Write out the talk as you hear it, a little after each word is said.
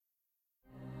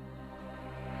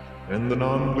And the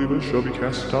non-believers shall be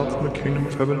cast out from the kingdom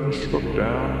of heaven and struck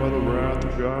down by the wrath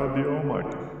of God the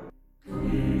Almighty.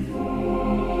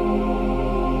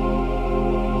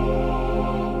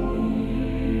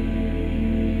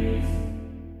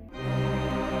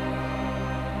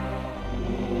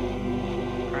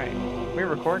 Right, we're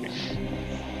recording.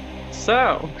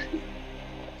 So,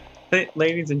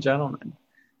 ladies and gentlemen,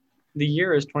 the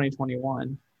year is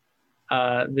 2021.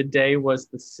 The day was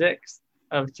the 6th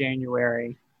of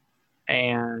January,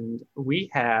 and we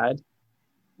had,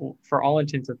 for all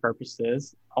intents and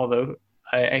purposes, although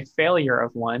a failure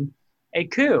of one, a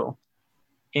coup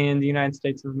in the United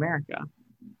States of America.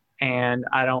 And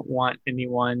I don't want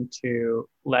anyone to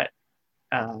let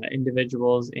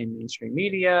individuals in mainstream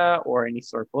media or any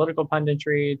sort of political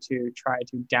punditry to try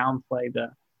to downplay the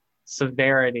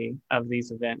severity of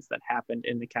these events that happened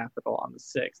in the Capitol on the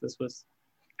 6th. This was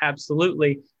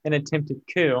absolutely an attempted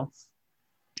coup.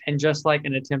 And just like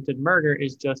an attempted murder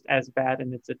is just as bad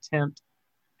in its attempt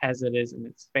as it is in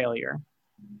its failure.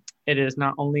 It is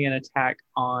not only an attack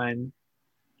on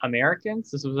Americans.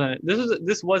 This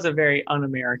was a very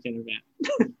un-American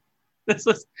event. this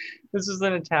was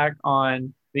an attack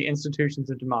on the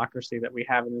institutions of democracy that we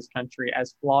have in this country,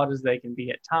 as flawed as they can be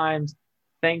at times.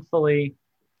 Thankfully,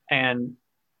 and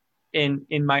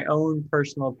in my own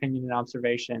personal opinion and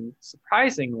observation,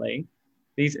 surprisingly,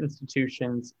 these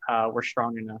institutions were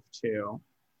strong enough to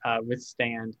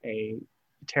withstand a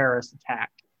terrorist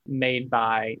attack made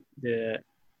by the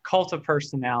cult of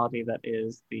personality that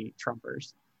is the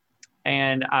Trumpers.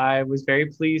 And I was very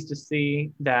pleased to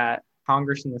see that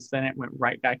Congress and the Senate went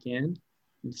right back in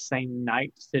the same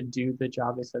night to do the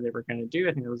job they said they were going to do.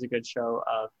 I think it was a good show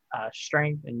of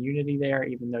strength and unity there,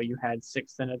 even though you had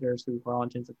 6 senators who, for all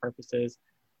intents and purposes,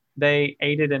 they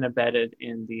aided and abetted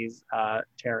in these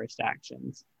terrorist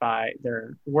actions by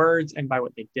their words and by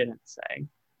what they didn't say,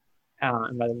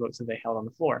 and by the votes that they held on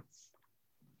the floor.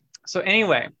 So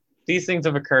anyway, these things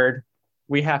have occurred.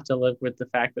 We have to live with the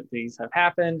fact that these have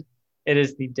happened. It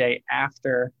is the day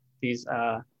after these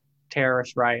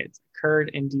terrorist riots occurred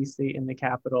in DC, in the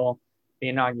Capitol. The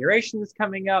inauguration is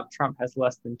coming up. Trump has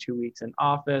less than 2 weeks in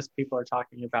office. People are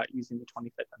talking about using the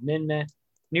 25th Amendment.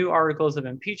 New articles of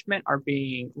impeachment are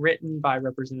being written by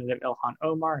Representative Ilhan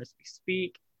Omar as we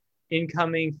speak.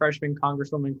 Incoming freshman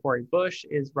Congresswoman Cori Bush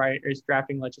is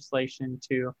drafting legislation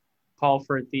to call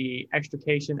for the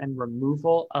extrication and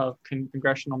removal of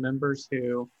congressional members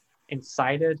who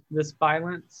incited this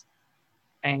violence.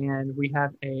 And we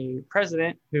have a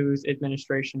president whose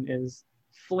administration is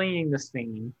fleeing the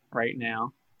scene right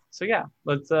now. So yeah,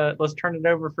 let's turn it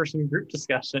over for some group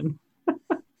discussion.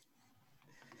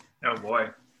 Oh boy.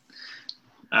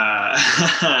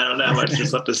 I don't know how much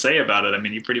there's left to say about it. I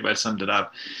mean, you pretty much summed it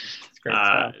up.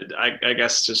 I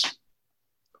guess just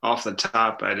off the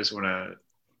top, I just want to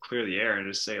clear the air and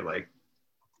just say, like,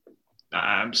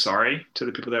 I'm sorry to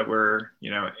the people that were,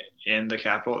 in the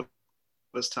Capitol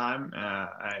this time.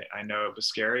 I know it was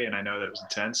scary, and I know that it was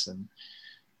intense, and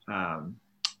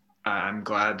I'm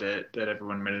glad that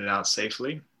everyone made it out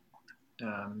safely.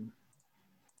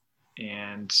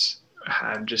 And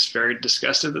I'm just very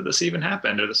disgusted that this even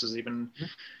happened, or this was even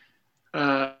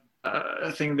a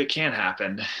thing that can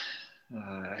happen.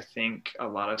 I think a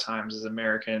lot of times as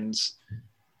Americans,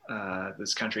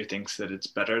 this country thinks that it's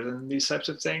better than these types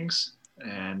of things,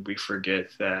 and we forget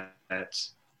that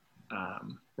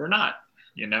we're not,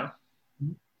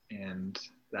 and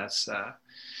that's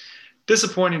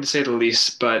disappointing to say the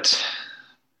least. But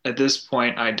at this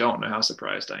point, I don't know how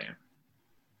surprised I am.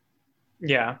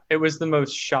 Yeah, it was the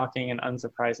most shocking and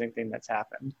unsurprising thing that's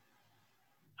happened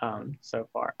so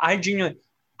far.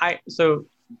 So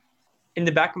in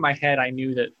the back of my head, I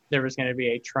knew that there was going to be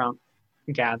a Trump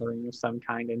gathering of some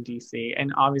kind in DC.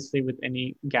 And obviously with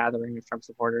any gathering of Trump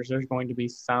supporters, there's going to be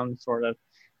some sort of,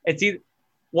 it's either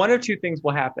one of two things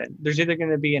will happen. There's either going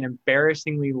to be an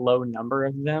embarrassingly low number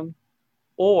of them,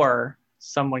 or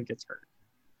someone gets hurt.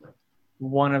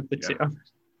 One of the two,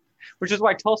 which is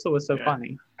why Tulsa was so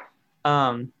funny.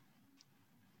 But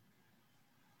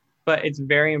it's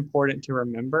very important to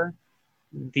remember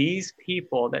these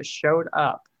people that showed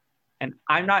up, and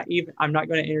I'm not going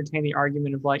to entertain the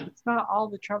argument of like, it's not all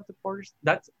the Trump supporters.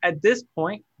 That's, at this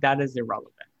point, that is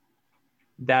irrelevant.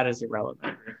 That is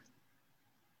irrelevant.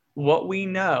 What we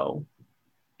know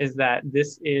is that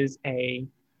this is a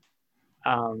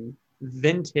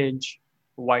vintage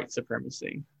white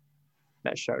supremacy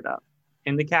that showed up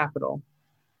in the Capitol.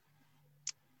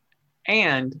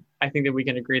 And I think that we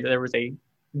can agree that there was a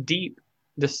deep,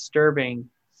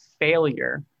 disturbing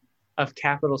failure of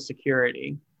Capitol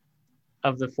security,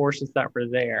 of the forces that were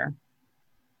there,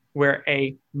 where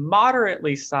a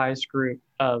moderately sized group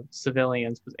of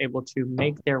civilians was able to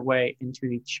make their way into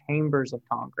the chambers of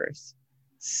Congress,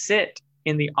 sit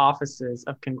in the offices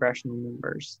of congressional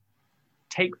members,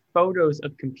 take photos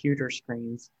of computer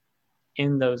screens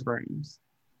in those rooms.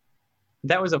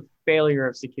 That was a failure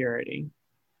of security.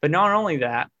 But not only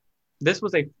that, this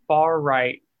was a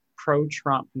far-right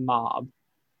pro-Trump mob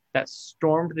that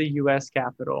stormed the US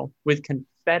Capitol with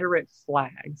Confederate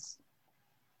flags.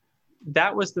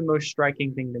 That was the most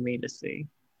striking thing to me to see,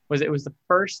 was it was the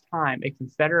first time a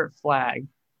Confederate flag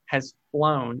has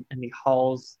flown in the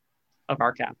halls of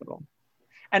our Capitol.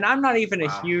 And I'm not even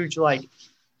a huge,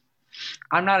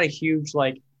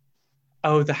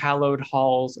 oh, the hallowed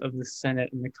halls of the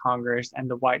Senate and the Congress and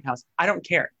the White House. I don't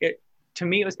care. To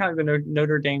me, it was kind of the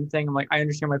Notre Dame thing. I'm like, I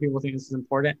understand why people think this is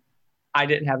important. I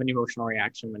didn't have an emotional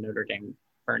reaction when Notre Dame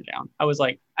burned down. I was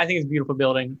like, I think it's a beautiful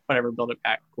building. Whatever, build it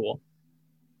back. Cool.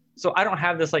 So I don't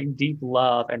have this like deep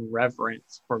love and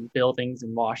reverence for buildings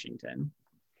in Washington.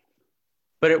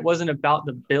 But it wasn't about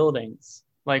the buildings.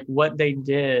 Like what they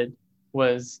did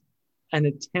was an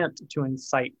attempt to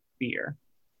incite fear.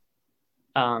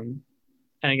 And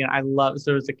again,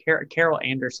 so it was Carol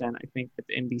Anderson, I think, at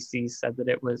the NBC said that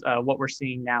it was what we're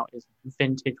seeing now is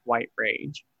vintage white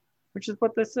rage, which is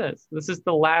what this is. This is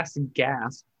the last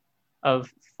gasp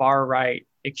of far-right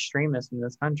extremists in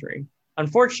this country.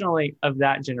 Unfortunately, of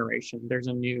that generation, there's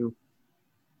a new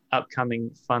upcoming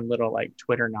fun little like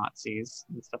Twitter Nazis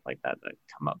and stuff like that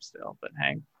come up still. But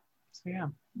hey, so yeah.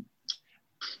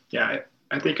 Yeah,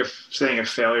 I think saying a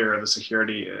failure of the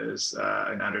security is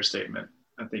an understatement.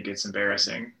 I think it's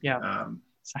embarrassing. Yeah.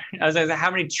 I was like, how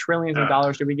many trillions of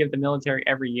dollars do we give the military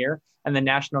every year, and the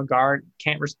National Guard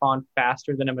can't respond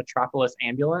faster than a Metropolis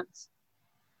ambulance?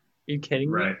 Are you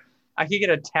kidding me? I could get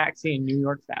a taxi in New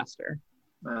York faster.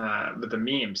 But the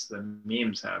memes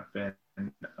have been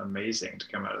amazing to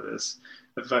come out of this.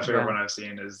 The favorite one I've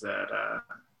seen is that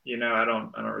I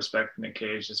don't respect Nick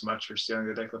Cage as much for stealing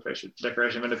the Declaration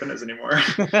of Independence anymore.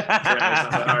 Apparently it's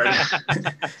not that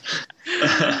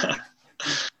hard.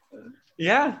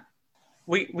 Yeah,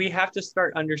 we have to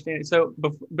start understanding. So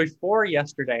before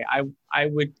yesterday, I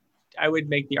would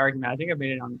make the argument. I think I've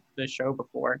made it on the show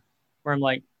before, where I'm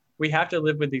like, we have to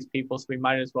live with these people, so we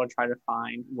might as well try to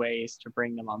find ways to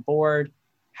bring them on board.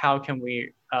 How can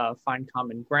we find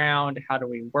common ground? How do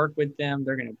we work with them?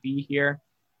 They're going to be here.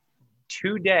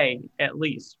 Today, at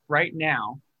least, right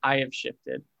now, I have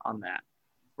shifted on that,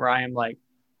 where I am like,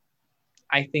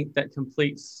 I think that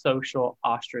complete social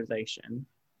ostracization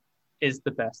is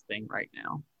the best thing right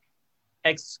now.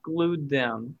 Exclude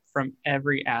them from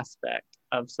every aspect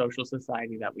of social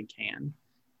society that we can.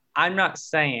 I'm not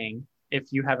saying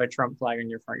if you have a Trump flag in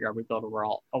your front yard, we build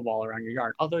a wall around your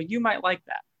yard, although you might like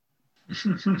that.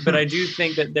 But I do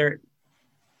think that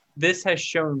this has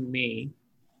shown me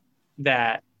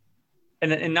that,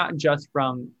 and not just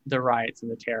from the riots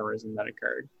and the terrorism that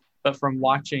occurred, but from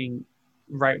watching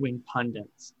right-wing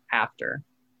pundits after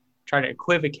try to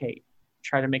equivocate,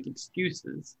 try to make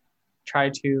excuses, try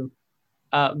to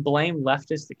blame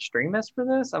leftist extremists for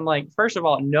this. I'm like, first of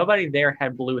all, nobody there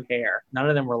had blue hair. None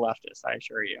of them were leftists, I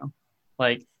assure you.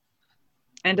 Like,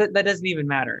 and that doesn't even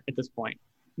matter at this point.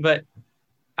 But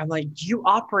I'm like, you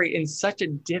operate in such a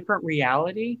different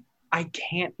reality. I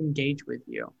can't engage with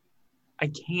you. I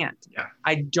can't. Yeah.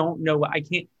 I don't know what I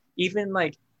can't even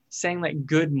like saying like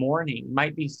good morning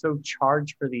might be so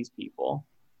charged for these people.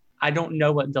 I don't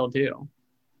know what they'll do.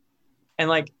 And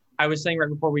like I was saying right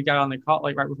before we got on the call,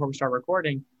 like right before we started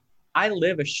recording, I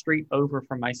live a street over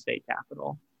from my state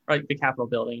capitol, like the Capitol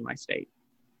building in my state.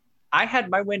 I had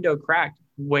my window cracked,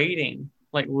 waiting,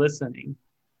 like listening.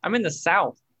 I'm in the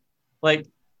South. Like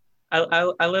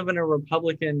I live in a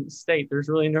Republican state. There's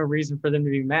really no reason for them to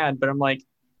be mad, but I'm like,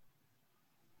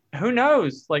 who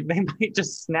knows? Like they might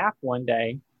just snap one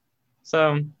day.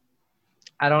 So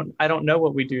I don't know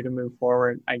what we do to move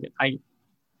forward.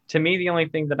 To me, the only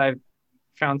thing that I've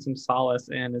found some solace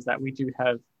in is that we do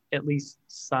have at least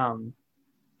some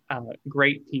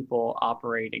great people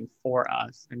operating for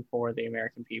us and for the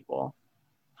American people.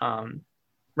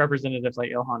 Representatives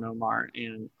like Ilhan Omar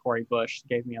and Cori Bush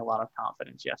gave me a lot of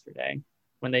confidence yesterday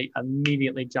when they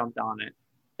immediately jumped on it.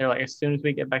 They're like, as soon as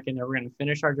we get back in there, we're going to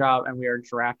finish our job and we are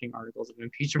drafting articles of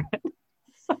impeachment.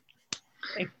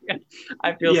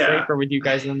 I feel safer with you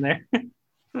guys in there.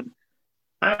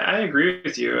 I agree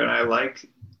with you. And I like,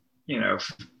 the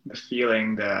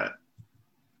feeling that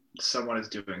someone is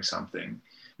doing something.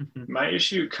 Mm-hmm. My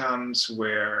issue comes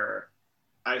where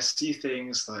I see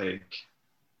things like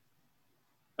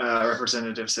a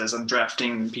representative says, I'm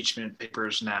drafting impeachment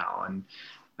papers now. And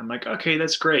I'm like, okay,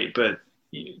 that's great. But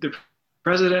the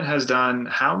president has done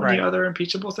how many Right. other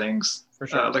impeachable things? For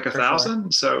sure. Like For sure.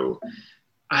 1,000. So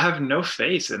I have no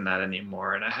faith in that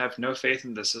anymore, and I have no faith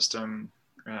in the system.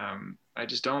 I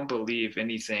just don't believe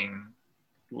anything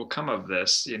will come of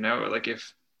this. Like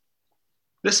if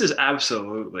this is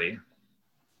absolutely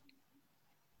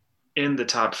in the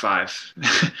top 5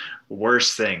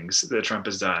 worst things that Trump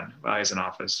has done while he's in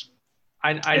office.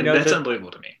 I And know that's that,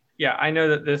 unbelievable to me. yeah, I know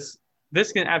that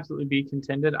this can absolutely be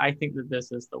contended. I think that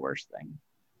this is the worst thing.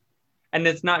 And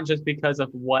it's not just because of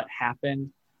what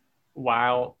happened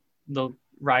while the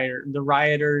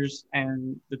rioters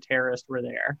and the terrorists were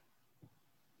there.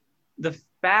 The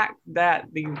fact that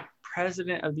the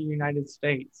president of the United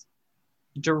States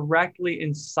directly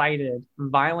incited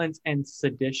violence and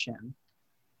sedition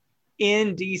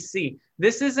in DC.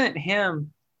 This isn't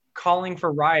him calling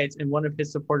for riots and one of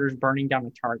his supporters burning down a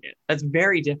Target. That's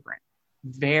very different.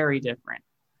 Very different.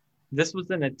 This was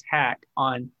an attack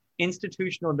on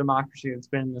institutional democracy that's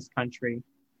been in this country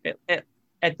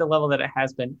at the level that it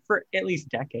has been for at least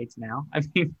decades now. I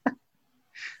mean,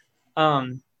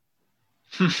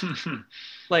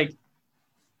 like,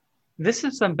 this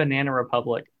is some Banana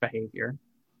Republic behavior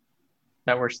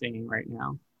that we're seeing right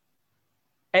now.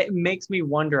 It makes me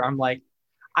wonder. I'm like,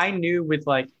 I knew with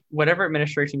like whatever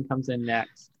administration comes in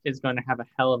next is going to have a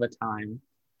hell of a time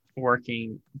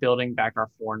building back our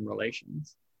foreign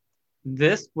relations.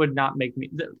 This would not make me.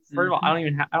 First of all, I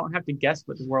don't have to guess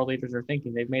what the world leaders are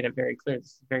thinking. They've made it very clear. This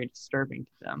is very disturbing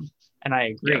to them, and I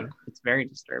agree. Yeah. It's very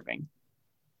disturbing.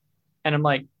 And I'm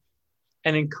like,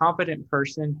 an incompetent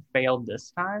person failed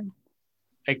this time.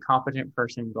 A competent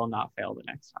person will not fail the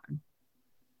next time.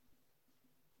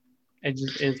 It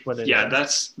just is what it is. Yeah,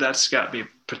 that's got me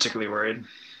particularly worried.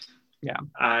 Yeah.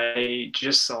 I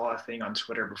just saw a thing on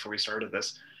Twitter before we started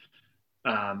this.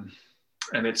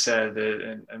 And it said that,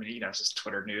 and I mean, it's just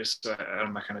Twitter news, so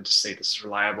I'm not going to just say this is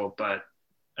reliable, but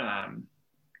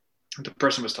the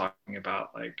person was talking about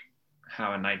like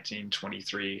how in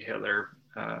 1923 Hitler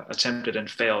attempted and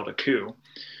failed a coup,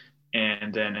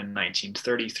 and then in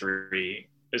 1933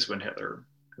 is when Hitler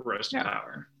rose to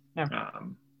power. Yeah.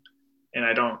 And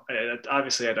I don't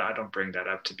bring that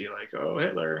up to be like, oh,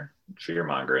 Hitler, fear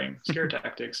mongering, scare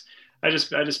tactics. I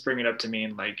just bring it up to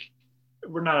mean like,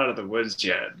 we're not out of the woods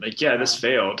yet. Like, yeah, this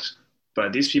failed,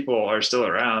 but these people are still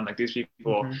around. Like, these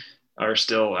people are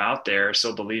still out there,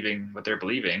 still believing what they're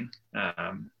believing.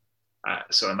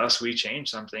 So unless we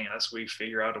change something, unless we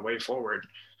figure out a way forward,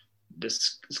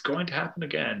 this is going to happen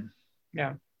again.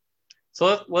 Yeah.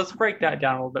 So let's break that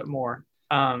down a little bit more.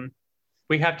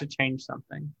 We have to change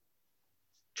something.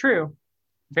 True.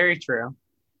 Very true.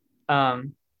 I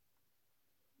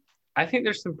think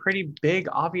there's some pretty big,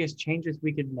 obvious changes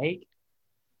we could make.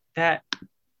 That,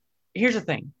 here's the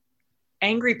thing.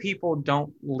 Angry people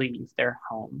don't leave their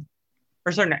home.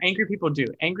 Or sorry, no, angry people do.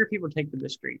 Angry people take to the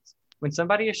streets. When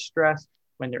somebody is stressed,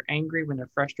 when they're angry, when they're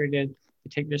frustrated, they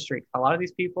take to the street. A lot of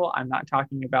these people, I'm not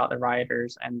talking about the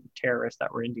rioters and terrorists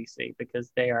that were in DC, because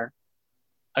they are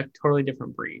a totally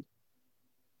different breed.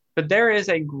 But there is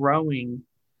a growing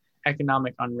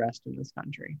economic unrest in this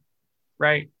country,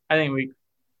 right? I think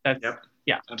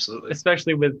yeah, absolutely.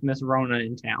 Especially with Miss Rona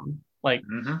in town. Like,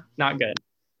 not good.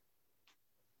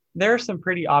 There are some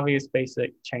pretty obvious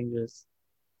basic changes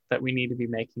that we need to be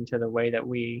making to the way that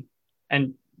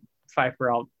and Pfeiffer,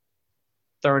 I'll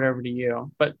throw it over to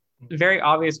you, but very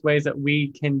obvious ways that we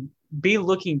can be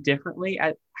looking differently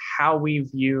at how we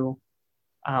view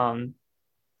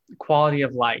quality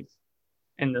of life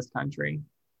in this country,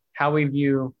 how we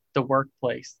view the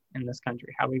workplace in this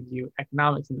country, how we view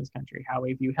economics in this country, how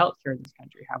we view healthcare in this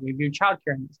country, how we view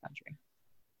childcare in this country.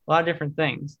 A lot of different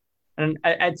things. And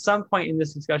at some point in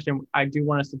this discussion, I do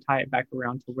want us to tie it back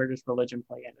around to where does religion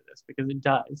play into this? Because it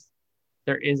does.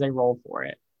 There is a role for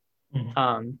it.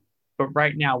 But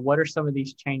right now, what are some of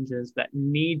these changes that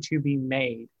need to be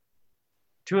made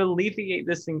to alleviate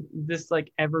this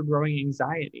like ever-growing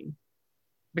anxiety?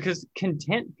 Because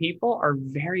content people are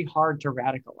very hard to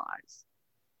radicalize.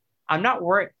 I'm not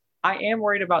worried. I am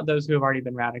worried about those who have already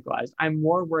been radicalized. I'm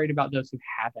more worried about those who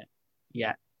haven't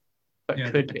yet. But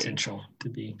could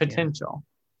be potential.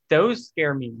 Those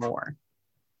scare me more.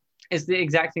 It's the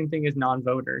exact same thing as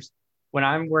non-voters. When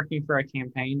I'm working for a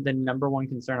campaign, the number one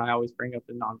concern I always bring up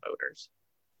is non-voters.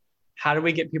 How do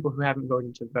we get people who haven't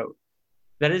voted to vote?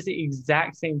 That is the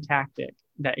exact same tactic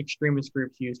that extremist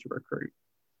groups use to recruit.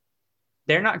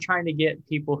 They're not trying to get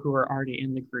people who are already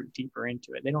in the group deeper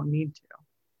into it. They don't need to.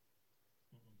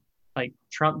 Like,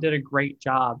 Trump did a great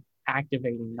job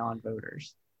activating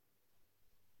non-voters.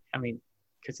 I mean,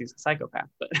 because he's a psychopath.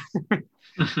 But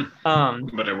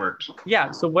But it worked.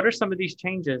 yeah. So what are some of these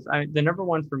changes? The number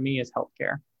one for me is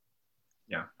healthcare.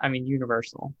 Yeah. I mean,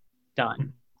 universal,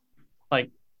 done. Like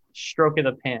stroke of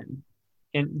the pen,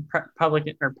 in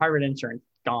public or private insurance,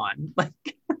 gone. Like,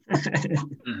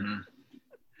 Mm-hmm.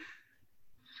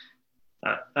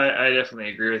 I definitely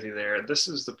agree with you there. This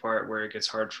is the part where it gets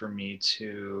hard for me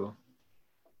to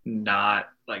not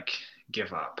like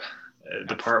give up.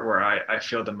 The part where I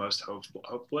feel the most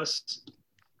hopeless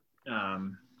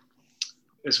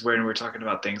is when we're talking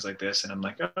about things like this, and I'm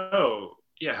like, oh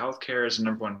yeah, healthcare is the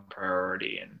number one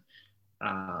priority, and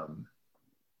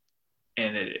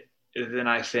then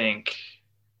I think,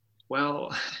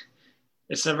 well,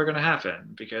 it's never going to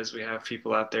happen because we have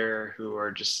people out there who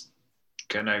are just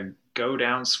going to go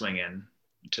down swinging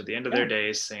to the end of their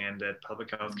days, saying that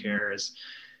public health care is,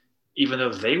 even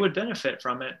though they would benefit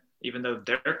from it, even though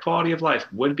their quality of life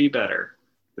would be better,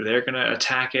 they're going to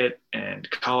attack it and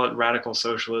call it radical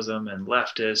socialism and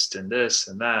leftist and this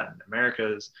and that. And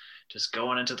America is just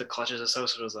going into the clutches of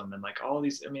socialism and like all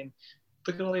these, I mean,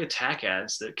 look at all the attack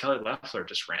ads that Kelly Loeffler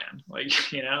just ran.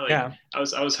 Like, you know, like yeah. I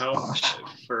was home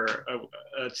for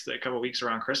a couple of weeks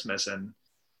around Christmas, and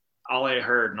all I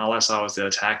heard and all I saw was the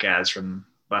attack ads from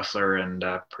Loeffler and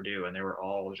Purdue, and they were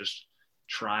all just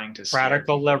trying to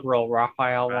radical liberal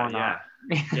Raphael Warnock.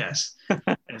 Yeah, yes.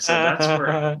 And so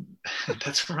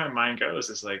that's where my mind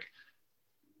goes. Is like,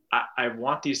 I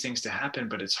want these things to happen,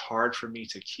 but it's hard for me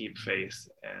to keep faith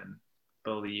and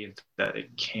believe that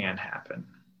it can happen.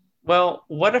 Well,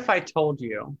 what if I told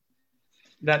you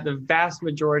that the vast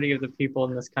majority of the people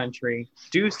in this country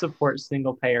do support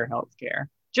single payer healthcare?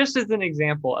 Just as an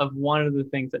example of one of the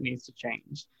things that needs to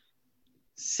change.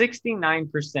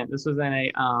 69%, this was in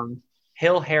a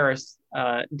Hill Harris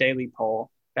daily poll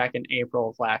back in April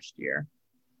of last year.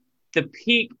 The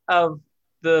peak of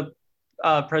the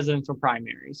presidential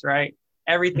primaries, right?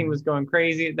 Everything was going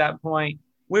crazy at that point.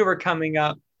 We were coming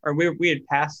up, or we had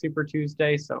passed Super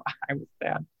Tuesday, so I was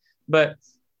sad. But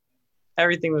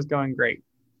everything was going great.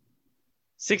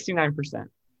 69%.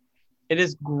 It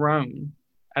has grown.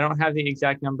 I don't have the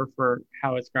exact number for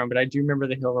how it's grown, but I do remember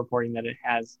the Hill reporting that it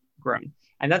has grown.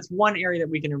 And that's one area that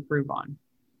we can improve on.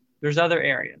 There's other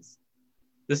areas.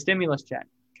 The stimulus check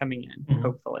coming in,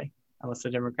 hopefully, unless the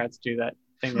Democrats do that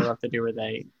thing they love to do where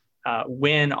they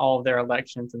win all of their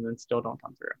elections and then still don't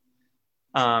come through.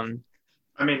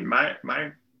 I mean,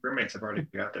 my roommates have already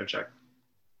got their check.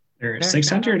 They're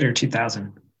 600 or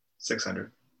 2,000?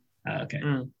 600. Okay.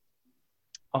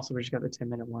 Also, we just got the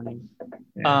 10-minute warning.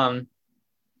 Yeah.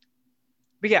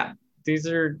 But yeah,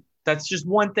 that's just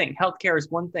one thing. Healthcare is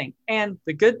one thing. And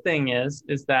the good thing is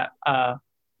that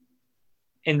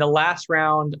in the last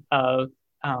round of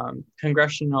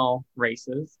congressional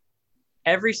races,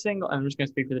 every single, I'm just going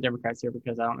to speak for the Democrats here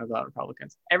because I don't know about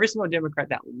Republicans, every single Democrat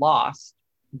that lost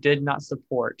did not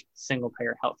support single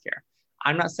payer healthcare.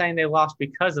 I'm not saying they lost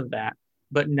because of that,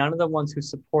 but none of the ones who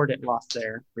supported lost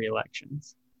their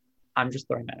re-elections. I'm just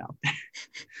throwing that out there.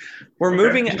 We're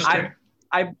moving.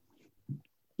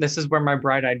 This is where my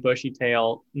bright-eyed,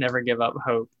 bushy-tail, never give up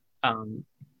hope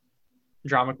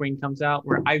drama queen comes out,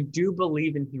 where I do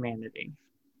believe in humanity.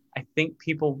 I think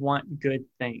people want good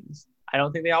things. I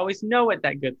don't think they always know what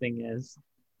that good thing is.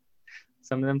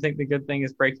 Some of them think the good thing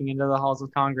is breaking into the halls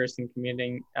of Congress and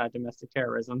committing domestic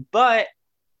terrorism, but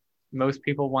most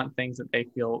people want things that they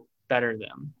feel better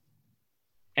them.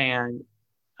 And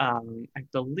I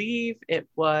believe it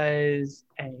was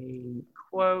a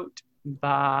quote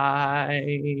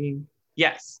by,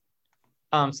 yes.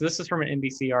 So this is from an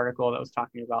NBC article that was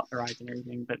talking about the rise and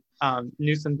everything, but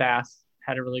Newsom Bass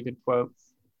had a really good quote.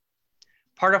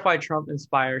 Part of why Trump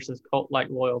inspires his cult-like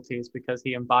loyalty is because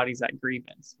he embodies that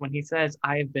grievance. When he says,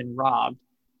 "I have been robbed,"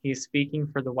 he is speaking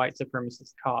for the white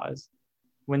supremacist cause.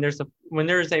 When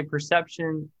there is a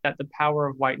perception that the power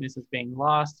of whiteness is being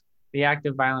lost, the act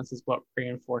of violence is what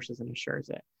reinforces and assures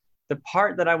it. The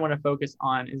part that I want to focus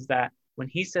on is that when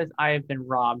he says, "I have been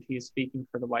robbed," he is speaking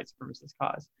for the white supremacist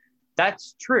cause.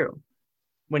 That's true.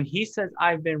 When he says,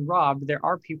 "I've been robbed," there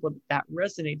are people that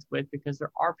resonates with because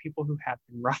there are people who have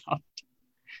been robbed.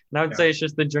 And I would say it's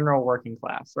just the general working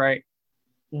class, right?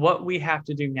 What we have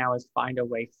to do now is find a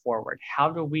way forward. How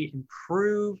do we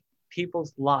improve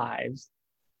people's lives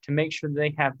to make sure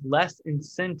they have less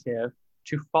incentive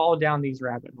to fall down these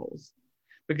rabbit holes?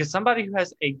 Because somebody who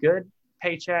has a good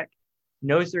paycheck,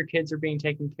 knows their kids are being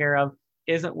taken care of,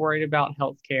 isn't worried about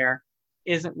healthcare,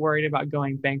 isn't worried about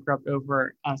going bankrupt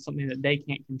over something that they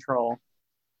can't control,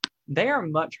 they are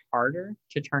much harder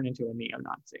to turn into a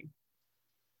neo-Nazi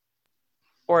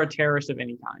or a terrorist of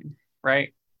any kind,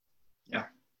 right? Yeah.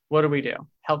 What do?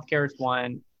 healthcare is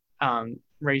one.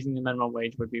 Raising the minimum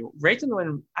wage would be raising the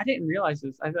minimum. I didn't realize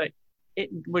this. I thought it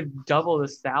would double the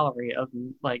salary of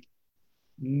like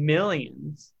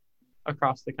millions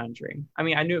across the country. I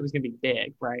mean, I knew it was going to be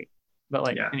big, right? But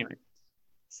like, anyway,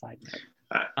 side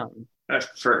note.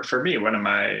 For me, one of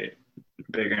my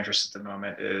big interests at the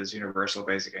moment is universal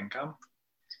basic income.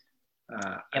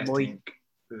 I think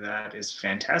that is a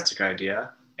fantastic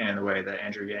idea, and the way that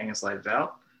Andrew Yang has laid it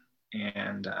out.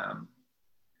 And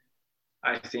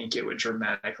I think it would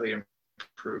dramatically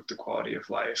improve the quality of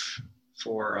life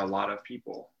for a lot of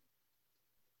people.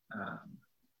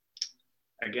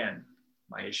 Again,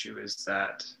 my issue is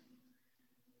that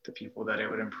the people that it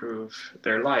would improve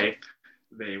their life,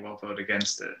 they will vote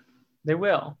against it. They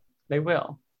will,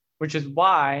 which is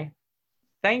why,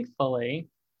 thankfully,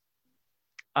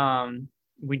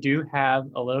 we do have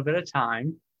a little bit of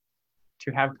time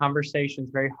to have conversations,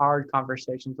 very hard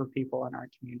conversations with people in our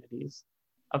communities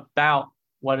about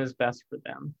what is best for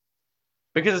them.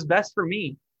 Because it's best for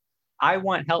me. I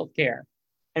want healthcare.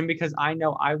 And because I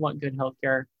know I want good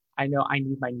healthcare, I know I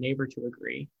need my neighbor to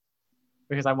agree.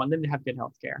 Because I want them to have good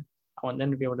healthcare. I want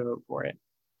them to be able to vote for it.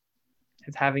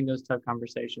 It's having those tough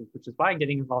conversations, which is why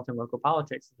getting involved in local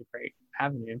politics is a great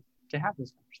avenue to have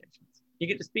those conversations. You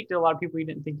get to speak to a lot of people you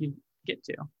didn't think you'd get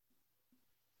to.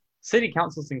 City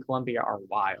councils in Columbia are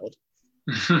wild.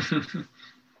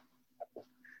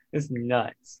 It's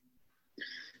nuts.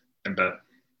 But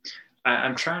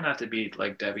I'm trying not to be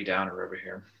like Debbie Downer over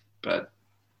here, but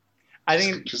I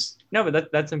think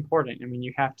but that's important. I mean,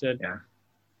 you have to,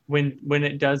 when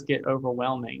it does get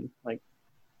overwhelming, like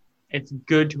it's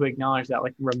good to acknowledge that,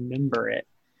 like remember it.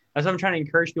 That's what I'm trying to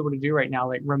encourage people to do right now.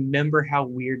 Like remember how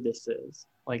weird this is.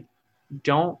 Like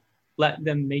don't let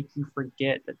them make you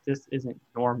forget that this isn't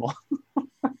normal.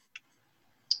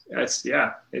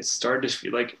 It's started to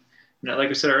feel like, like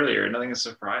I said earlier, nothing is a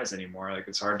surprise anymore. Like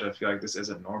it's hard to feel like this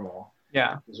isn't normal.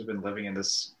 Yeah. Because we've been living in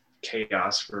this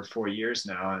chaos for 4 years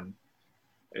now, and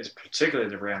it's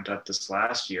particularly ramped up this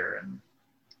last year. And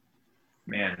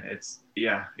man,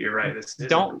 you're right.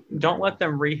 Don't let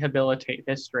them rehabilitate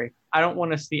history. I don't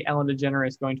want to see Ellen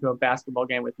DeGeneres going to a basketball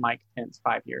game with Mike Pence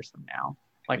 5 years from now.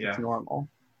 Like it's normal.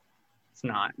 It's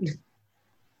not.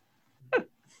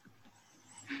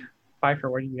 Pfeiffer,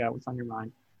 what do you got? What's on your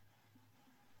mind?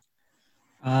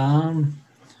 Well,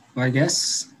 I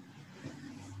guess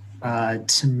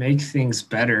to make things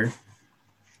better,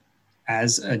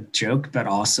 as a joke, but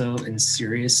also in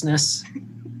seriousness,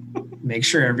 make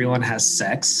sure everyone has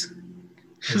sex.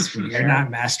 Because when you're not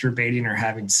masturbating or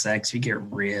having sex, you get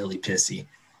really pissy.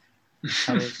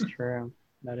 That is true.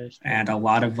 And a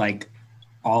lot of like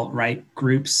alt-right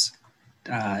groups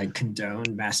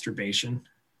condone masturbation.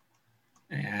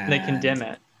 And they condemn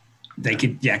it. They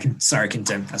could,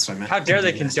 condemn. That's what I meant. How dare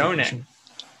they condone it?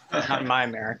 Not in my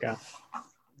America.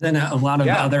 Then a lot of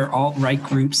other alt-right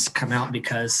groups come out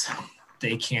because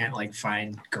they can't like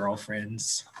find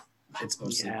girlfriends. It's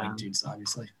mostly white dudes,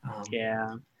 obviously. I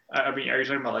mean, are you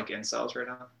talking about like incels right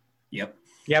now? Yep.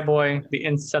 Yeah, boy, the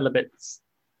incelibates.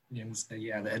 The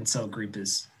incel group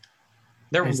is.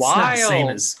 It's wild. Not the same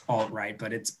as alt-right,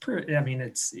 but it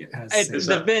has.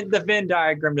 The Venn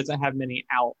diagram doesn't have many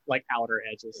outer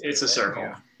edges. It's a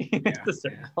circle. It's a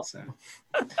circle. So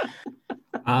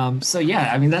I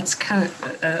mean that's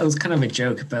it was kind of a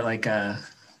joke, but like I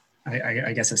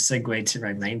guess a segue to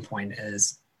my main point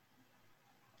is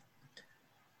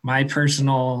my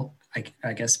personal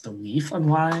I guess belief on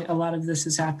why a lot of this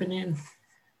is happening,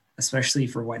 especially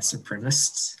for white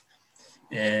supremacists,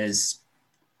 is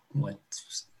what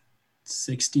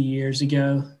 60 years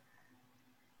ago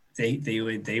they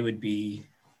would be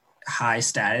high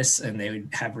status and they would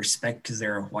have respect because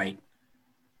they're white,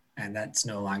 and that's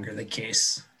no longer the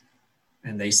case.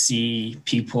 And they see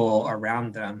people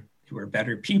around them who are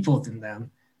better people than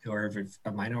them, who are of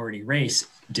a minority race,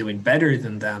 doing better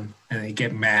than them, and they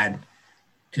get mad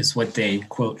because what they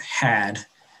quote had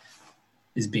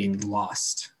is being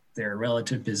lost. Their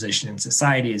relative position in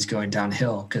society is going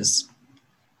downhill because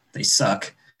they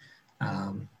suck,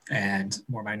 and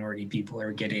more minority people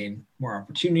are getting more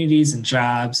opportunities and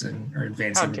jobs and are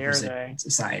advancing in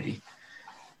society.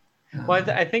 Well,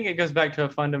 I think it goes back to a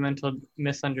fundamental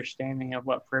misunderstanding of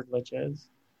what privilege is.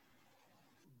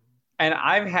 And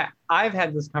I've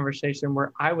had this conversation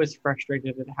where I was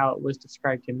frustrated at how it was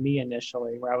described to me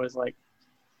initially, where I was like,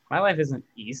 my life isn't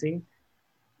easy,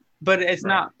 but it's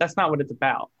not. That's not what it's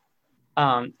about.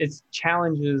 It's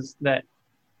challenges that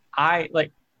I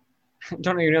like.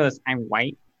 Don't even know this. I'm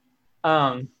white.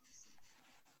 There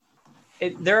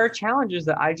are challenges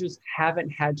that I just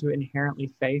haven't had to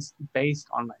inherently face based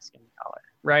on my skin color,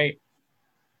 right?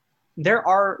 there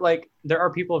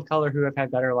are people of color who have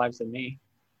had better lives than me,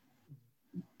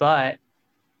 but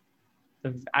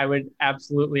I would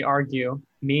absolutely argue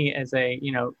me as a,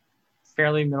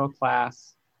 fairly middle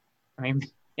class. I mean,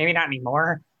 maybe not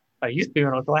anymore, but I used to be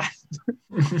middle class.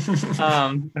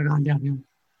 I've gone downhill.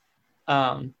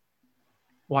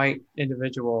 White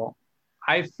individual,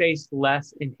 I've faced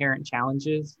less inherent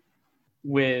challenges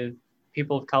with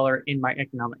people of color in my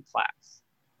economic class,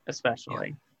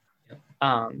 especially.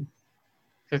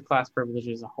 Because class privilege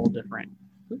is a whole different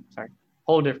dealio,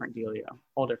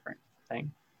 whole different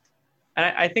thing. And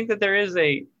I think that there is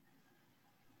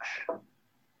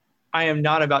I am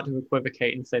not about to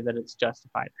equivocate and say that it's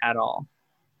justified at all.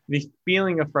 The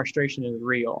feeling of frustration is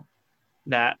real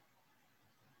that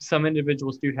some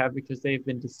individuals do have because they've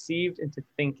been deceived into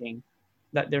thinking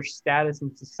that their status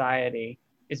in society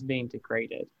is being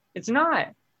degraded. It's not.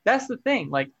 That's the thing.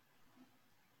 Like,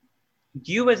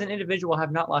 you as an individual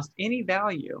have not lost any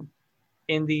value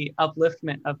in the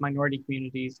upliftment of minority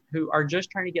communities who are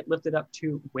just trying to get lifted up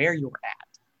to where you're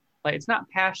at. Like, it's not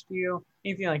past you,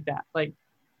 anything like that. Like,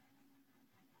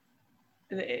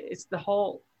 it's the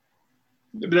whole.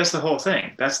 But that's the whole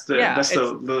thing. That's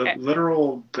the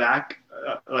literal back,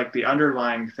 like the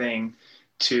underlying thing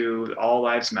to all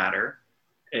lives matter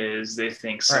is they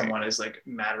think someone is like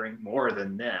mattering more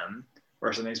than them,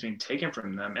 or something's being taken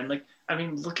from them. And like, I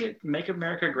mean, look at Make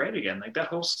America Great Again. Like, that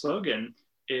whole slogan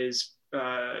is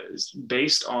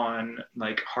based on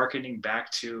like hearkening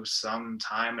back to some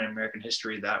time in American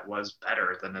history that was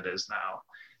better than it is now.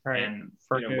 Right. And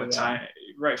for what time,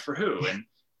 right, for who?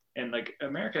 And like,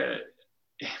 America,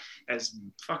 as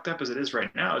fucked up as it is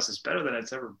right now, is better than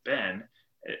it's ever been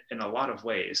in a lot of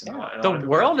ways. The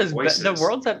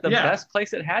world's at the best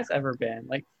place it has ever been.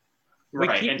 Like, we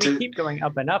keep going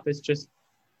up and up. It's just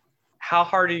how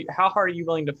hard are you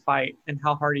willing to fight, and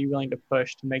how hard are you willing to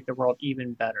push to make the world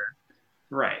even better?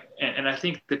 Right. And I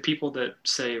think the people that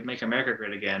say Make America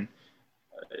Great Again,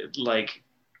 like,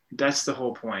 that's the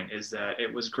whole point, is that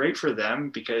it was great for them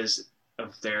because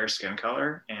of their skin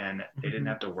color, and they didn't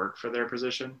have to work for their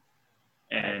position.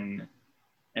 And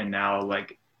now,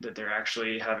 like, that they're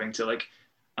actually having to like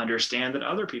understand that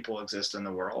other people exist in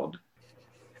the world.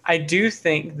 I do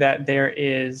think that there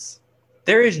is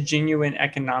genuine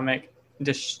economic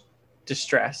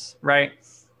distress, right?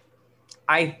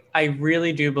 I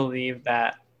really do believe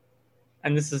that,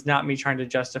 and this is not me trying to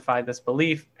justify this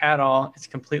belief at all. It's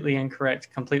completely incorrect,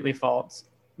 completely false,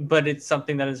 but it's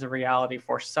something that is a reality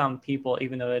for some people,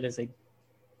 even though it is a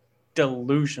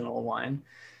delusional one,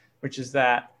 which is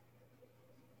that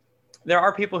there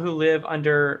are people who live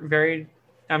under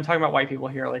I'm talking about white people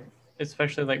here, like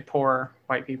especially like poor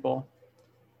white people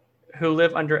who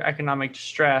live under economic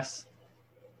distress,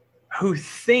 who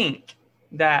think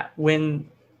that when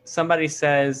somebody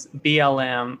says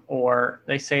BLM or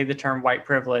they say the term white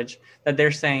privilege, that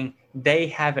they're saying they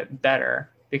have it better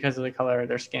because of the color of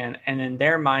their skin. And in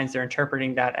their minds, they're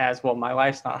interpreting that as, well, my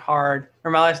life's not hard,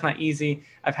 or my life's not easy.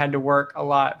 I've had to work a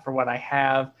lot for what I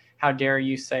have. How dare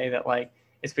you say that, like,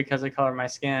 it's because of the color of my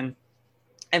skin?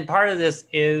 And part of this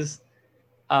is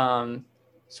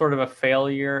sort of a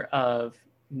failure of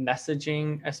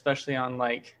messaging, especially on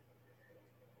like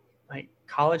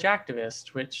college activists,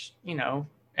 which,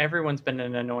 everyone's been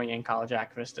an annoying college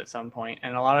activist at some point.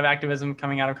 And a lot of activism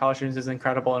coming out of college students is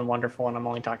incredible and wonderful. And I'm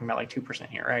only talking about like 2%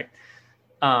 here, right?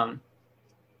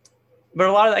 But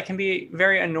a lot of that can be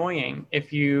very annoying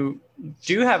if you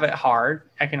do have it hard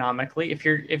economically,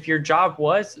 if your job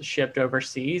was shipped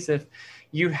overseas, if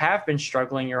you have been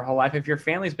struggling your whole life, if your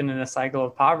family's been in a cycle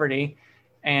of poverty,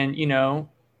 and you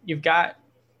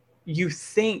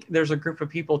think there's a group of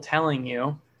people telling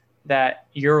you that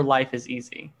your life is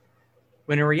easy,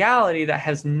 when in reality that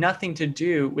has nothing to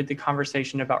do with the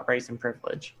conversation about race and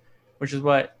privilege, which is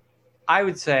what I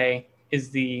would say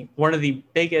is one of the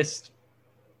biggest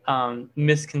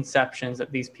misconceptions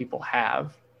that these people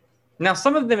have. Now,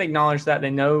 some of them acknowledge that they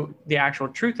know the actual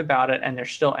truth about it, and they're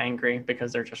still angry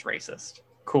because they're just racist.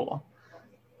 Cool.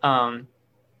 But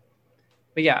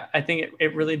yeah, I think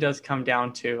it really does come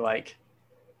down to like,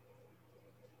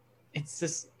 it's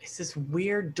this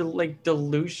weird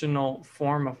delusional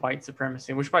form of white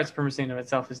supremacy, which white supremacy in of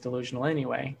itself is delusional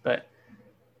anyway. But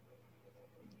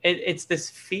it's this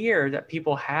fear that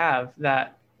people have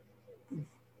that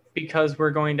because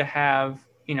we're going to have,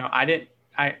 I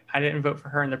didn't vote for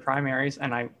her in the primaries,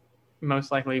 and I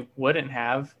most likely wouldn't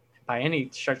have by any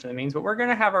stretch of the means, but we're going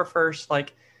to have our first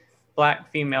like Black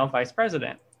female vice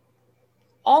president.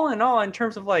 All in all, in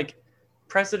terms of like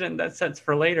precedent that sets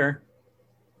for later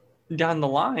down the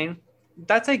line,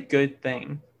 that's a good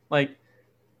thing. Like,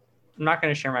 I'm not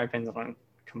going to share my opinions on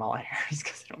Kamala Harris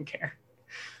because I don't care.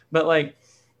 But like,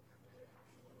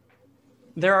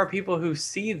 there are people who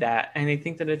see that and they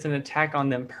think that it's an attack on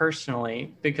them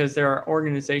personally because there are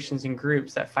organizations and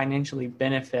groups that financially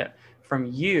benefit from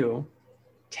you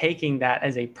taking that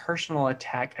as a personal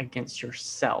attack against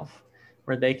yourself.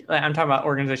 Where I'm talking about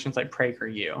organizations like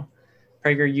PragerU.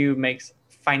 PragerU makes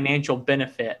financial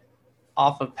benefit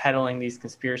off of peddling these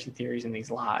conspiracy theories and these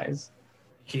lies.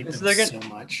 I hate them so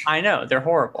much. I know, they're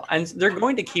horrible, and they're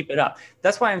going to keep it up.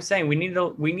 That's why I'm saying we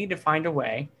need to find a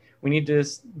way. We need to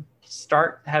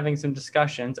start having some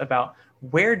discussions about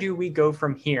where do we go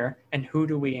from here and who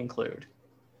do we include.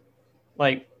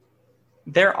 Like,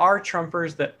 there are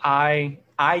Trumpers that I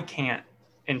can't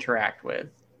interact with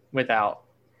without.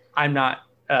 I'm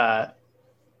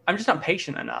just not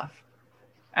patient enough.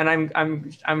 And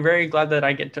I'm very glad that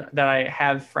I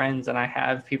have friends and I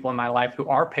have people in my life who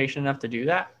are patient enough to do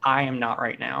that. I am not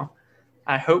right now.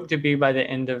 I hope to be by the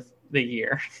end of the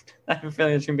year. I have a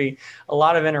feeling there's going to be a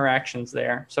lot of interactions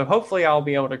there. So hopefully I'll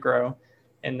be able to grow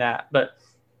in that. But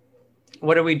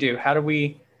what do we do? How do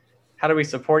we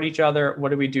support each other?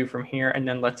 What do we do from here? And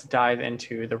then let's dive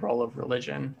into the role of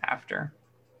religion after.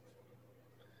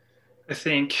 I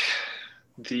think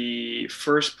the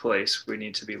first place we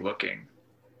need to be looking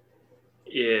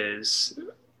is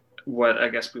what I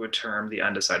guess we would term the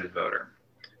undecided voter.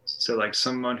 So like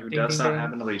someone who does not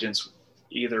have an allegiance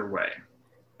either way.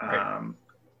 Right.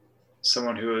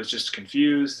 Someone who is just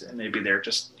confused and maybe they're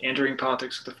just entering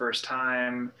politics for the first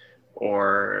time,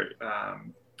 or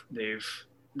they've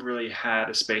really had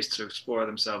a space to explore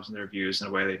themselves and their views in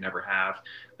a way they never have.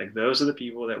 Like, those are the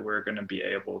people that we're going to be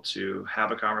able to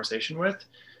have a conversation with,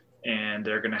 and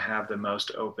they're going to have the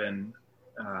most open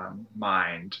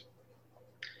mind.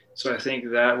 So I think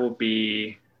that will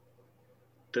be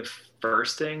the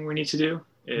first thing we need to do,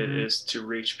 is to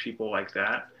reach people like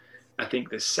that. I think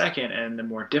the second and the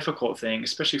more difficult thing,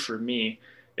 especially for me,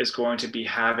 is going to be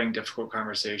having difficult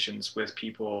conversations with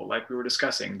people like we were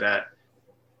discussing that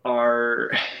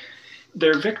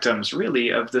they're victims really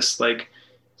of this like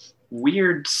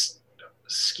weird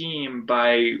scheme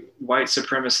by white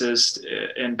supremacists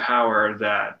in power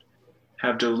that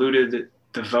have deluded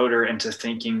the voter into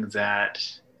thinking that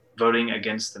voting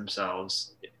against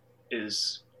themselves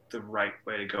is the right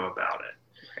way to go about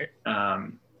it.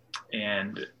 Right.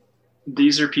 And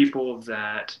these are people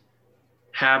that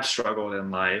have struggled in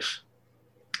life.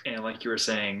 And like you were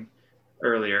saying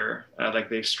earlier, like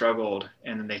they've struggled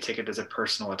and then they take it as a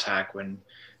personal attack when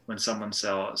someone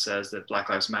says that Black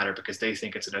Lives Matter because they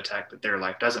think it's an attack that their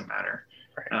life doesn't matter.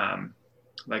 Right.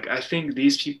 Like, I think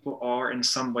these people are in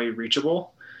some way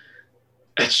reachable.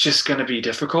 It's just going to be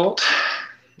difficult.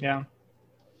 Yeah.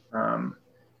 And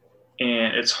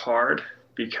it's hard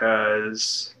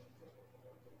because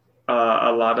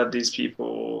a lot of these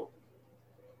people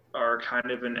are kind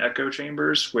of in echo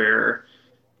chambers where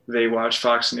they watch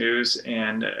Fox News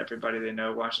and everybody they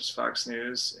know watches Fox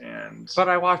News. But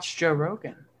I watched Joe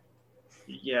Rogan.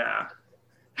 Yeah.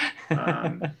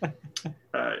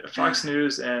 Fox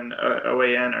News and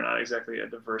OAN are not exactly a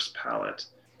diverse palette.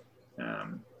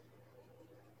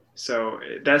 So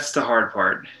that's the hard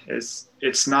part.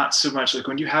 It's not so much like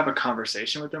when you have a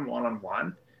conversation with them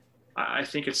one-on-one, I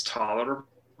think it's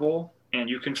tolerable and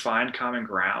you can find common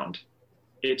ground.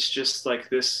 It's just like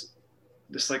this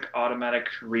like automatic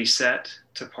reset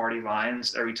to party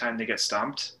lines every time they get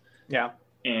stumped. Yeah.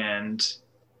 And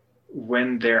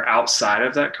when they're outside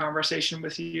of that conversation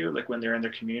with you, like when they're in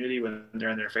their community, when they're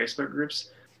in their Facebook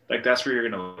groups, like that's where you're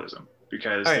going to lose them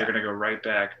because they're going to go right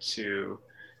back to,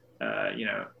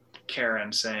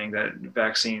 Karen saying that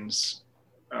vaccines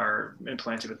are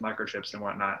implanted with microchips and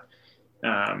whatnot.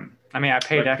 I mean, I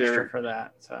paid extra for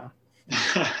that, so.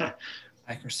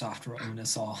 Microsoft will own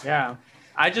us all. Yeah.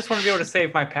 I just want to be able to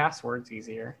save my passwords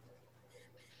easier.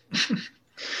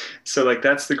 So like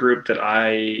that's the group that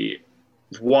I,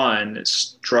 one,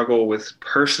 struggle with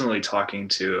personally talking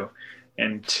to,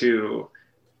 and two,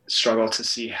 struggle to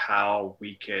see how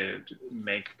we could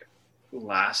make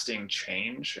lasting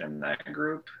change in that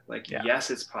group. Like,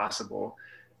 yes, it's possible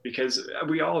because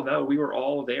we all know we were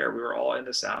all there. We were all in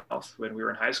the South when we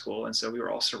were in high school. And so we were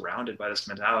all surrounded by this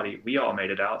mentality. We all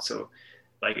made it out. So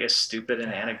like, as stupid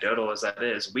and anecdotal as that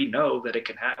is, we know that it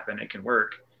can happen, it can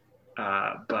work.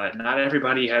 But not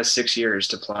everybody has 6 years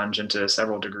to plunge into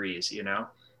several degrees, you know?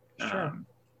 Sure.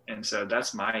 And so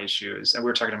that's my issue is, and we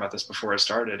were talking about this before it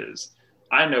started, is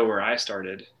I know where I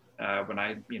started when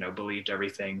I, believed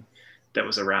everything that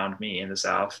was around me in the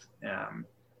South.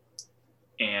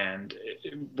 And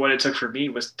what it took for me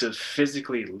was to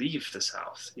physically leave the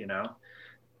South,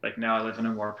 like now I live in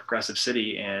a more progressive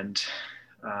city and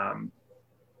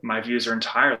my views are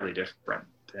entirely different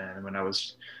than when I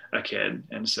was a kid.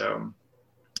 And so,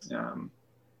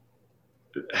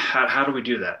 how do we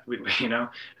do that? We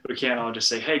can't all just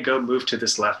say, hey, go move to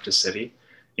this leftist city,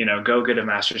 go get a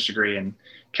master's degree in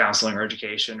counseling or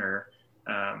education or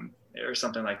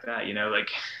something like that. Like,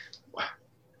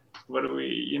 what do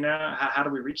we, how do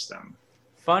we reach them?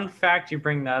 Fun fact, you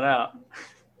bring that up.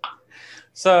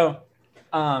 So,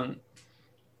 as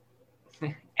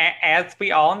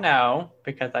we all know,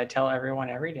 because I tell everyone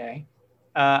every day,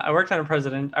 I worked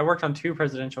on 2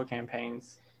 presidential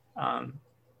campaigns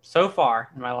so far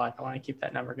in my life. I want to keep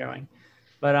that number going.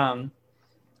 But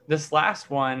this last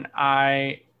one,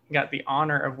 I got the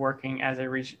honor of working as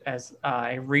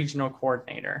a regional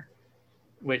coordinator,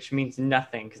 which means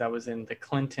nothing because I was in the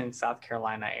Clinton, South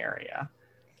Carolina area.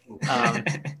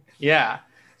 Yeah.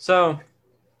 So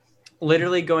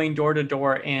literally going door to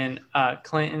door in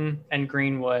Clinton and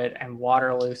Greenwood and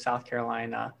Waterloo, South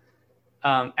Carolina,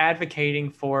 advocating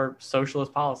for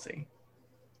socialist policy.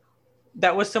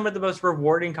 That was some of the most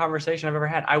rewarding conversation I've ever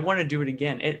had. I want to do it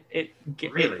again.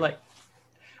 Really?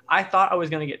 I thought I was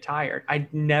going to get tired. I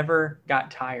never got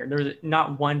tired. There was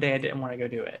not one day I didn't want to go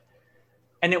do it.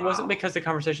 And it wasn't because the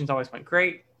conversations always went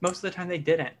great. Most of the time they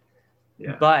didn't.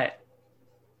 Yeah. But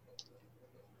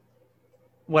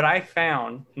what I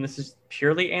found, and this is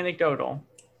purely anecdotal,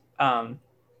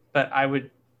 but I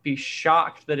would be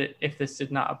shocked that if this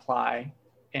did not apply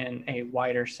in a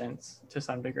wider sense to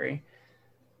some degree,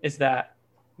 is that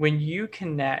when you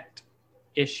connect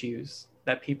issues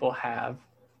that people have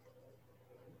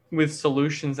with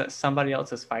solutions that somebody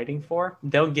else is fighting for,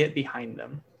 they'll get behind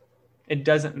them. It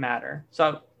doesn't matter.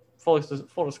 So full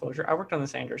disclosure, I worked on the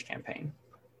Sanders campaign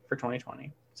for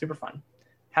 2020. Super fun.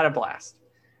 Had a blast.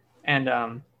 And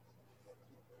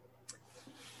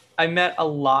I met a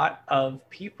lot of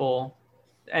people.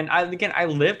 And I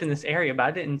lived in this area, but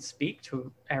I didn't speak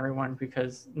to everyone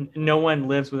because no one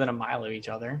lives within a mile of each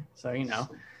other. So,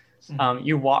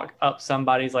 you walk up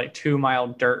somebody's 2-mile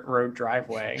dirt road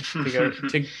driveway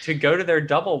to go to their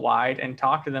double wide and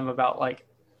talk to them about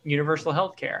universal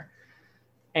health care.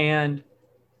 And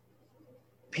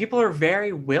people are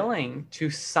very willing to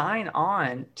sign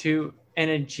on to an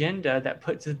agenda that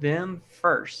puts them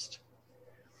first.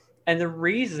 And the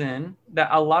reason that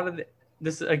a lot of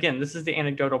this is the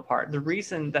anecdotal part. The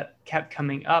reason that kept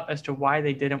coming up as to why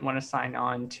they didn't want to sign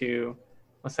on to,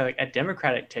 let's say, a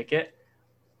Democratic ticket,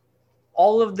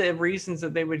 all of the reasons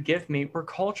that they would give me were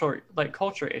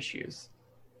culture issues.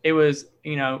 It was,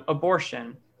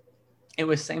 abortion. It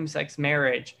was same-sex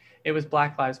marriage. It was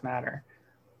Black Lives Matter.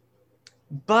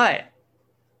 But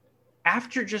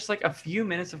after just a few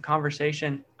minutes of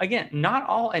conversation, again, not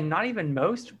all and not even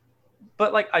most,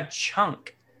 but a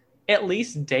chunk, at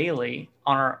least daily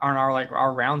on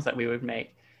our rounds that we would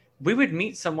make, we would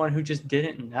meet someone who just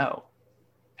didn't know.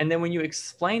 And then when you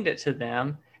explained it to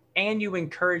them and you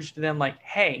encouraged them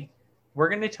hey, we're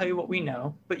going to tell you what we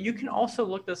know, but you can also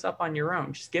look this up on your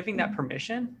own, just giving that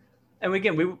permission. And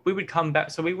again, we would come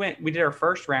back. So we did our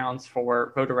first rounds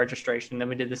for voter registration. Then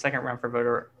we did the second round for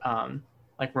voter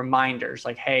reminders,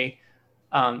 hey,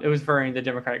 it was during the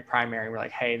Democratic primary. We're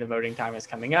hey, the voting time is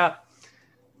coming up.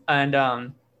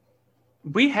 And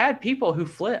we had people who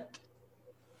flipped.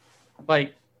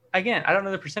 Again, I don't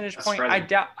know the percentage point.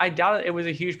 Surprising. I doubt it was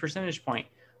a huge percentage point,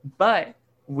 but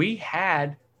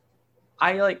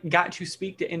I got to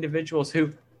speak to individuals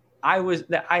who I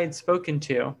had spoken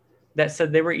to that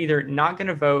said they were either not going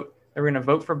to vote, they were going to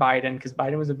vote for Biden because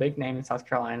Biden was a big name in South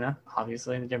Carolina,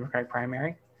 obviously in the Democratic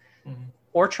primary,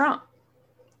 or Trump.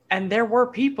 And there were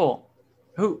people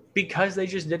who, because they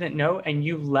just didn't know, and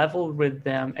you leveled with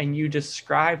them and you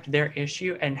described their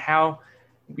issue and how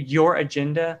your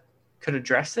agenda could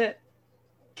address it,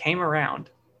 came around.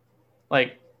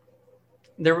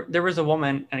 There was a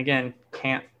woman, and again,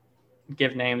 can't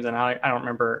give names, and I don't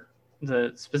remember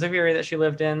the specific area that she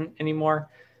lived in anymore,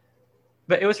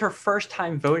 but it was her first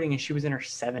time voting and she was in her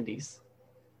 70s.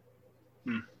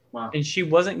 Wow. And she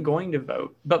wasn't going to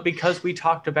vote, but because we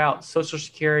talked about Social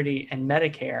Security and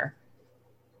Medicare,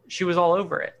 she was all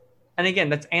over it. And again,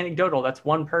 that's anecdotal. That's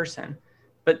one person.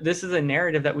 But this is a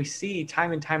narrative that we see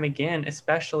time and time again,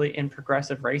 especially in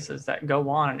progressive races that go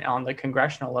on the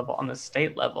congressional level, on the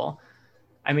state level.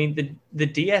 I mean, the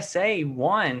DSA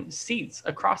won seats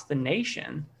across the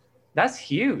nation. That's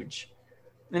huge.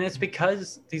 And it's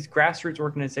because these grassroots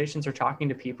organizations are talking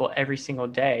to people every single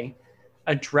day,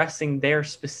 addressing their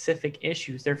specific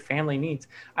issues, their family needs.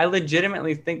 I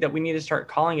legitimately think that we need to start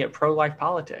calling it pro-life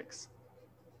politics.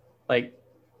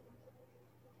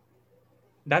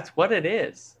 That's what it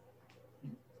is.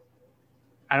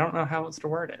 I don't know how else to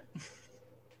word it.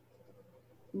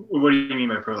 What do you mean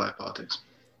by pro-life politics?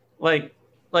 Like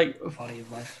Quality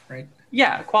of life, right?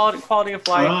 yeah, quality of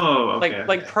life. Oh, okay.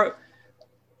 Like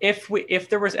if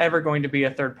there was ever going to be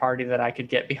a third party that I could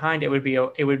get behind, it would be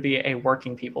a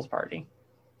working people's party.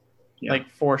 Yeah. Like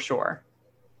for sure.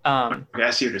 Okay,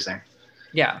 I see what you're saying.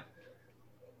 Yeah.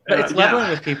 But it's leveling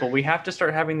yeah. with people. We have to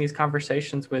start having these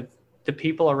conversations with the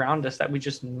people around us that we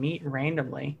just meet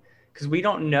randomly, because we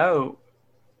don't know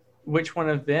which one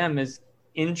of them is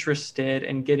interested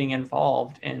in getting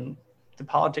involved in the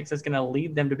politics that's going to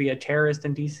lead them to be a terrorist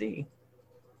in DC.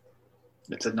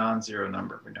 It's a non-zero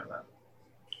number. We know that.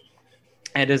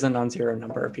 It is a non-zero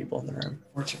number of people in the room.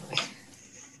 Fortunately.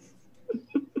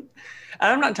 And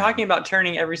I'm not talking about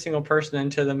turning every single person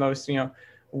into the most,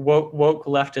 woke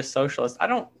leftist socialist. I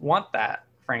don't want that,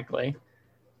 frankly.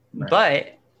 Right.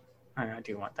 But I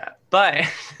do want that. But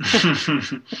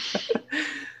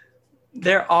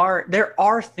there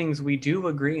are things we do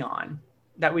agree on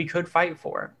that we could fight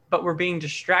for, but we're being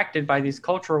distracted by these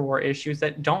cultural war issues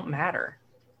that don't matter.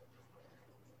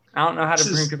 I don't know how to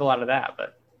bring people out of that,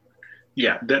 but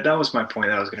yeah, that was my point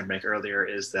that I was going to make earlier,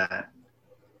 is that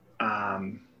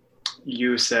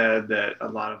you said that a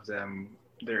lot of them,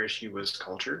 their issue was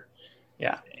culture.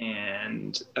 Yeah.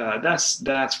 And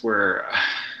that's where,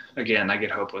 again, I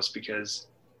get hopeless, because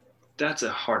that's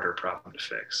a harder problem to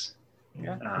fix.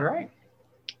 Yeah, you're right.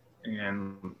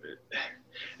 And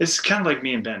it's kind of like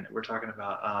me and Ben, we're talking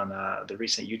about on the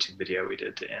recent YouTube video we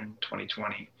did to end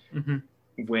 2020. Mm-hmm.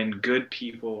 When good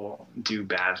people do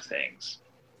bad things,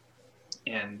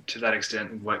 and to that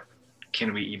extent, what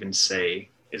can we even say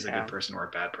is a good person or a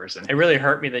bad person? It really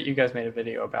hurt me that you guys made a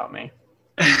video about me.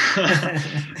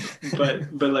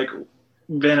 but like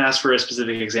Ben asked for a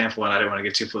specific example, and I didn't want to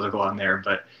get too political on there,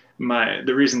 but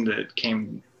the reason that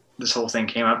this whole thing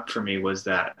came up for me was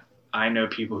that I know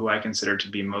people who I consider to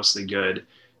be mostly good,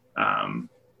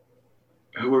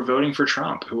 who were voting for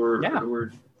Trump, who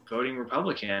were voting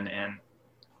Republican. And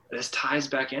this ties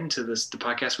back into the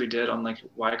podcast we did on like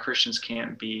why Christians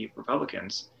can't be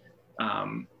Republicans.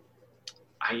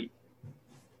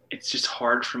 It's just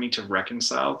hard for me to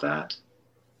reconcile that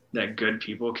good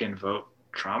people can vote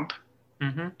Trump.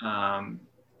 Mm-hmm.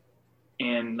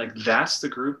 And like, that's the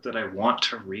group that I want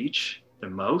to reach the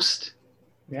most.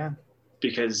 Yeah.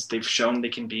 Because they've shown they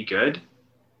can be good,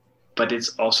 but it's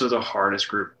also the hardest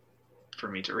group for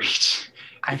me to reach.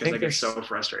 I think they're so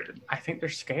frustrated. I think they're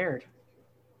scared.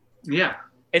 Yeah.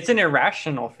 It's an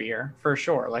irrational fear for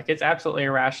sure. Like, it's absolutely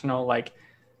irrational. Like,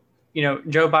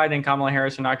 Joe Biden and Kamala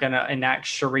Harris are not going to enact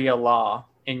Sharia law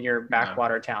in your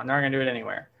backwater town. They're not going to do it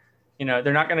anywhere.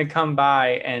 They're not going to come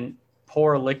by and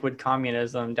pour liquid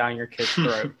communism down your kid's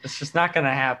throat. It's just not going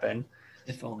to happen.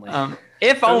 If only.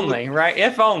 If only, right?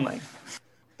 If only.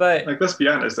 But like, let's be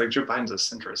honest, like, Joe Biden's a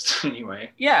centrist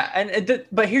anyway. Yeah,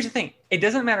 but here's the thing: it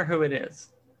doesn't matter who it is.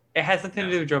 It has nothing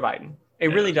to do with Joe Biden. It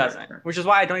really doesn't. Fair. Which is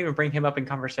why I don't even bring him up in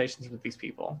conversations with these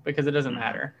people, because it doesn't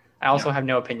matter. I also have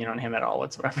no opinion on him at all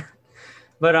whatsoever.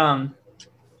 But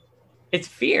it's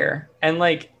fear, and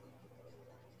like,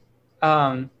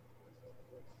 Ben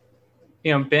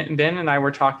and I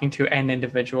were talking to an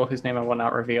individual whose name I will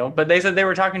not reveal, but they said they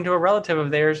were talking to a relative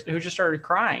of theirs who just started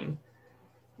crying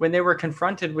when they were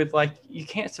confronted with, like, you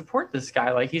can't support this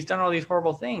guy. Like, he's done all these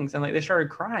horrible things. And like, they started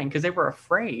crying because they were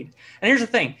afraid. And here's the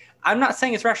thing. I'm not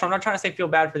saying it's rational. I'm not trying to say feel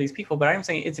bad for these people, but I'm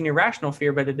saying it's an irrational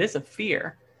fear, but it is a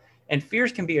fear. And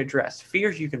fears can be addressed.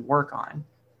 Fears you can work on.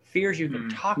 Fears you can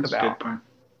talk about. A good point.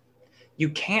 You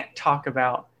can't talk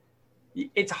about.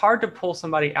 It's hard to pull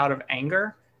somebody out of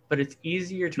anger, but it's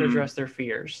easier to address their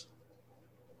fears.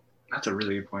 That's a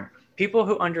really good point. People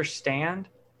who understand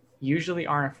usually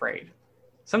aren't afraid.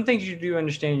 Some things you do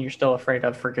understand, you're still afraid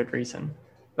of for good reason.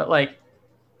 But like,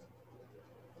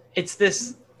 it's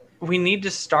this, we need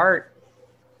to start,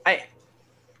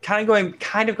 kind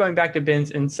of going back to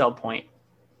Ben's incel point.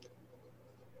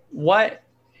 What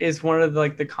is one of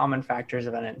the common factors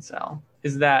of an incel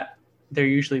is that they're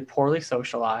usually poorly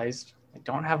socialized. They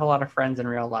don't have a lot of friends in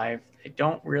real life. They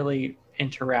don't really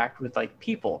interact with like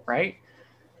people, right?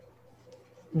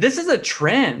 This is a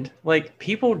trend. Like,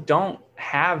 people don't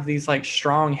have these like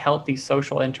strong, healthy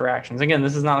social interactions. Again,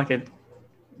 this is not like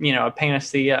a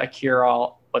panacea, a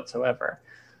cure-all whatsoever.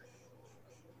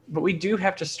 But we do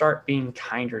have to start being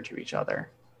kinder to each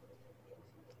other.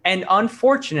 And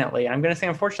unfortunately, I'm going to say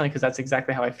unfortunately because that's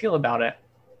exactly how I feel about it,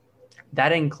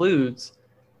 that includes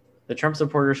the Trump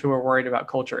supporters who are worried about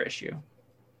culture issue,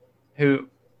 who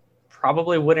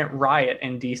probably wouldn't riot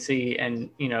in DC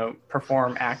and,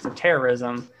 perform acts of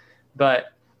terrorism,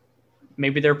 but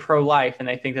maybe they're pro-life and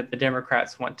they think that the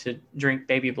Democrats want to drink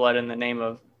baby blood in the name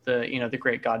of the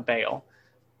great god Baal.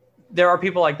 there are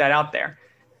people like that out there,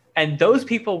 and those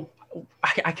people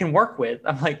I can work with.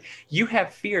 I'm like, you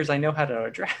have fears I know how to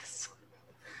address.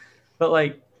 But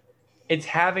like, it's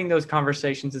having those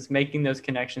conversations, it's making those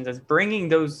connections, it's bringing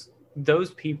those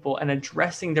people and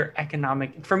addressing their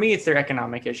economic, for me, it's their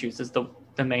economic issues is the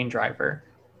main driver.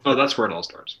 Oh, that's where it all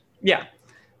starts. Yeah.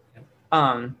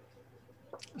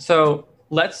 So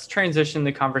let's transition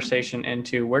the conversation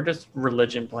into, where does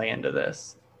religion play into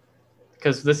this?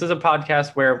 Because this is a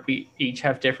podcast where we each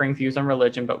have differing views on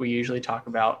religion, but we usually talk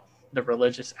about the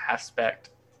religious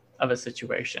aspect of a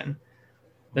situation.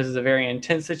 This is a very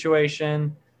intense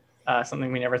situation,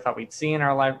 something we never thought we'd see in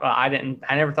our life. I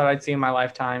never thought I'd see in my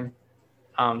lifetime.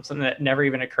 Something that never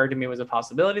even occurred to me was a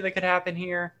possibility that could happen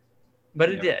here, but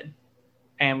it did.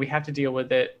 And we have to deal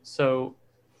with it. So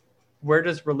where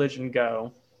does religion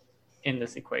go in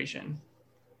this equation?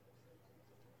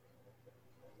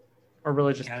 Or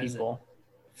religious people?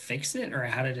 Fix it, or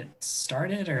how did it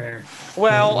start it, or?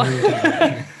 Well,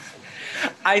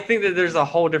 I think that there's a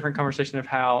whole different conversation of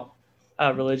how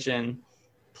religion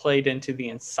played into the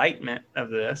incitement of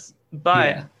this,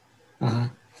 but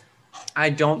I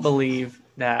don't believe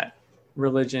that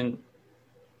religion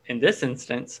in this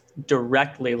instance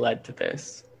directly led to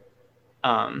this.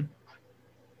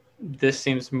 This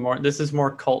is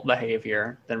more cult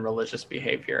behavior than religious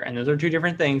behavior, and those are two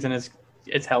different things, and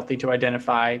it's healthy to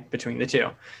identify between the two.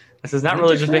 This is not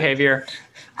religious behavior.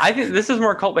 I think this is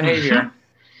more cult behavior.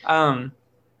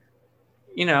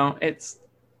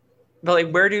 But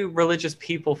like, where do religious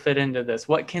people fit into this?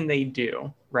 What can they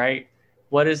do, right?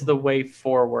 What is the way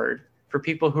forward for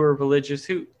people who are religious?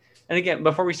 And again,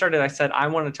 before we started, I said, I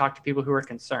want to talk to people who are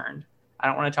concerned. I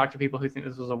don't want to talk to people who think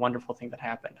this was a wonderful thing that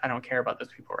happened. I don't care about those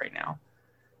people right now.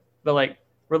 But like,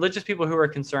 religious people who are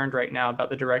concerned right now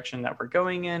about the direction that we're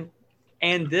going in,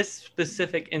 and this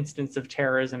specific instance of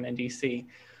terrorism in DC,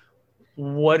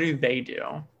 what do they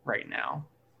do right now?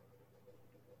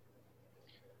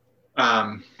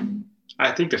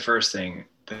 I think the first thing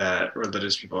that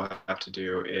religious people have to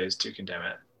do is to condemn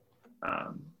it.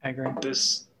 I agree.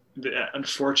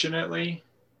 Unfortunately,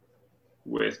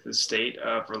 with the state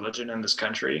of religion in this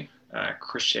country,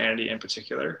 Christianity in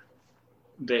particular,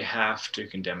 they have to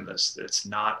condemn this. It's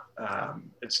not.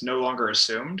 It's no longer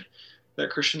assumed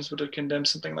that Christians would have condemned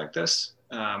something like this.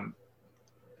 And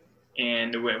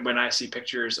when I see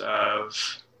pictures of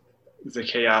the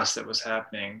chaos that was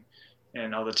happening,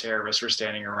 and all the terrorists were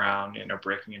standing around,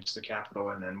 breaking into the Capitol,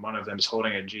 and then one of them is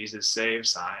holding a Jesus Save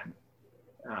sign.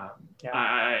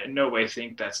 I in no way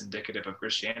think that's indicative of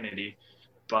Christianity,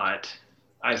 but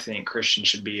I think Christians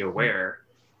should be aware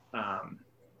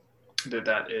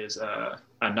that is a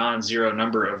non-zero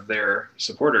number of their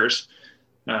supporters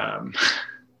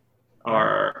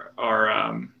are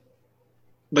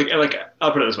like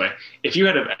I'll put it this way: if you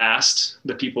had have asked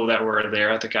the people that were there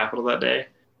at the Capitol that day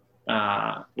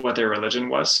what their religion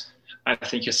was, I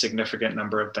think a significant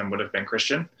number of them would have been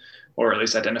Christian, or at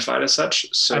least identified as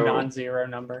such. So a non-zero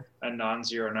number. And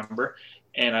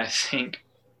I think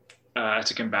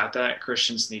to combat that,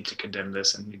 Christians need to condemn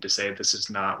this and need to say this is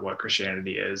not what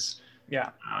Christianity is.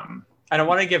 Yeah. And I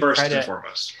want to give first credit. And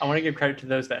foremost. I want to give credit to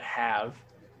those that have,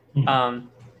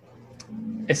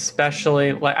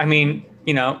 especially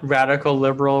radical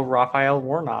liberal Raphael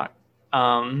Warnock.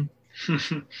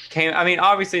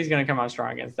 Obviously he's going to come out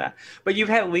strong against that, but you've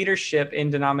had leadership in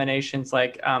denominations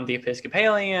like the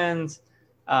Episcopalians,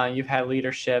 you've had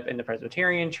leadership in the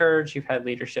Presbyterian Church, you've had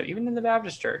leadership even in the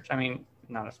Baptist Church.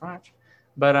 Not as much,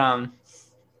 but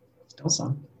still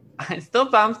some, a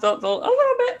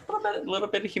little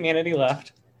bit of humanity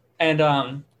left.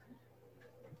 And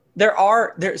there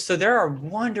are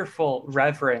wonderful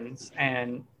reverends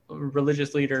and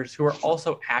religious leaders who are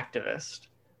also activists,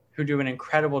 who do an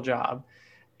incredible job.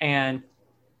 And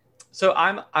so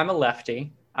I'm a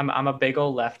lefty. I'm a big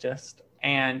old leftist.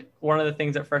 And one of the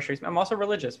things that frustrates me, I'm also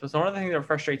religious, but one of the things that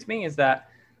frustrates me is that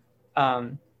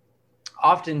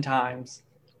oftentimes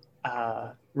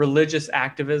religious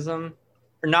activism,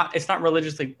 it's not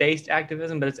religiously based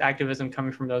activism, but it's activism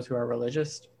coming from those who are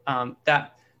religious,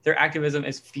 that their activism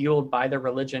is fueled by their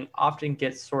religion, often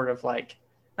gets sort of like,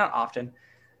 not often,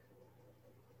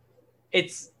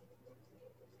 it's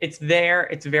there,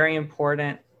 it's very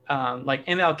important. Like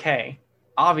MLK,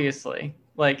 obviously,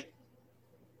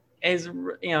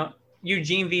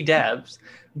 Eugene V. Debs,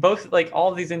 both, like,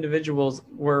 all of these individuals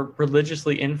were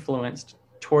religiously influenced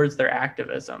towards their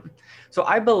activism. So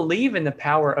I believe in the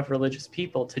power of religious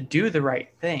people to do the right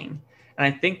thing. And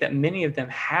I think that many of them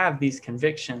have these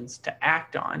convictions to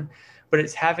act on, but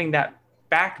it's having that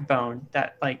backbone,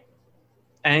 that, like,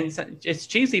 and it's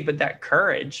cheesy, but that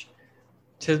courage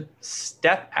to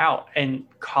step out and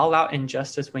call out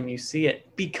injustice when you see it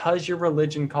because your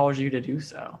religion calls you to do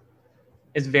so.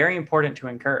 It's very important to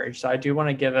encourage. So I do want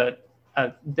to give a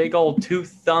big old 2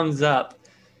 thumbs up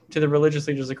to the religious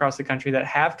leaders across the country that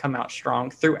have come out strong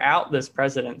throughout this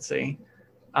presidency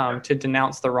to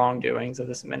denounce the wrongdoings of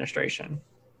this administration.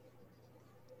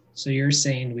 So you're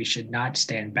saying we should not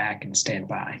stand back and stand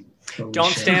by.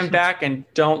 Don't stand back and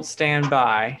don't stand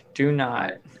by. Do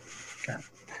not.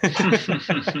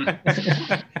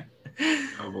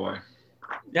 Oh boy.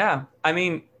 Yeah. I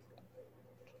mean,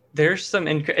 there's some,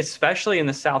 especially in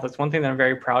the South, it's one thing that I'm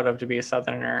very proud of to be a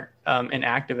Southerner in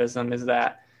activism is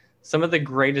that some of the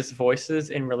greatest voices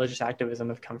in religious activism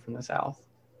have come from the South.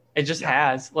 It just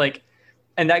has, like,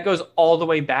 and that goes all the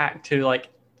way back to like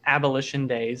abolition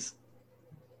days.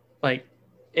 Like,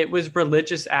 it was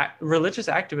religious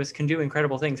activists can do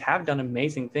incredible things, have done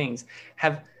amazing things,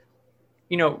 have,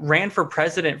 ran for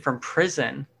president from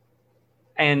prison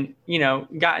and,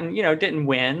 gotten, didn't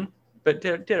win, but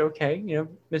did okay,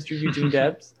 Mr. Eugene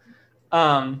Debs.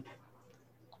 But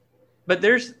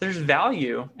there's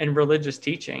value in religious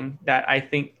teaching that I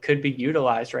think could be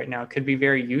utilized right now, could be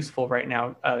very useful right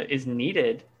now, is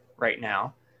needed right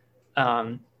now.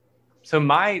 So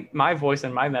my voice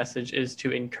and my message is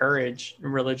to encourage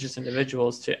religious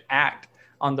individuals to act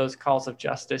on those calls of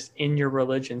justice in your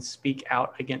religion. Speak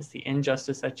out against the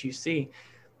injustice that you see.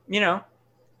 When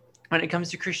it comes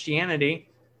to Christianity,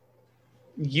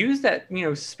 use that,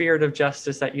 spirit of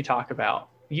justice that you talk about.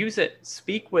 Use it,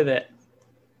 speak with it.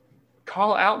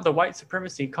 Call out the white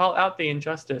supremacy, call out the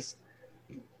injustice.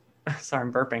 Sorry,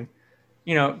 I'm burping.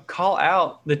 Call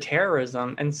out the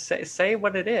terrorism and say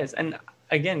what it is. And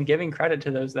again, giving credit to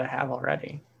those that have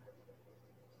already.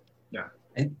 Yeah.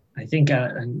 I think,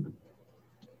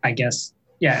 I guess,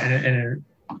 in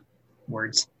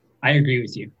words, I agree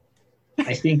with you.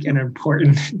 I think an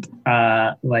important,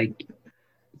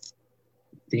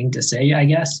 thing to say, I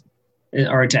guess,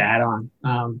 or to add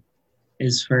on,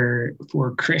 is for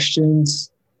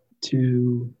Christians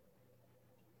to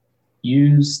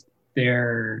use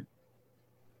their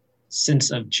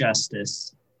sense of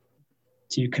justice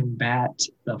to combat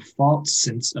the false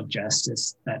sense of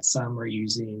justice that some are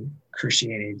using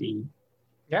Christianity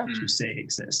to say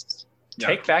exists.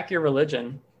 Take back your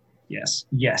religion. Yes,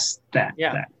 that.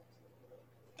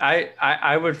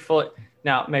 I would fully,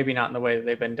 now maybe not in the way that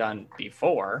they've been done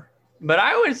before, but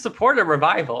I would support a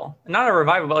revival. Not a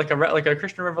revival, but like a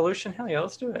Christian revolution. Hell yeah,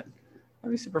 let's do it.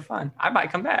 That'd be super fun. I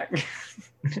might come back.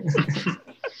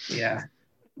 Yeah.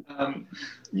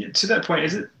 To that point,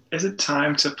 is it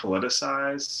time to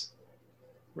politicize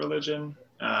religion?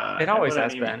 It always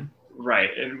has been. Right.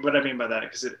 And what I mean by that,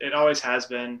 because it always has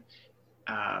been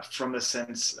from the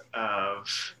sense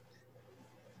of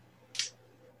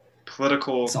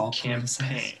political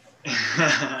campaign.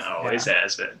 Always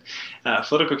has been.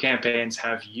 Political campaigns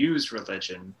have used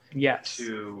religion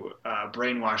to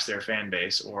brainwash their fan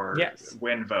base or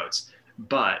win votes.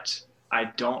 But I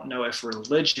don't know if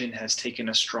religion has taken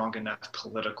a strong enough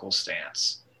political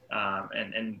stance.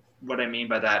 And what I mean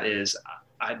by that is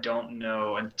I don't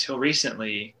know until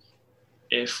recently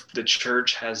if the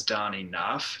church has done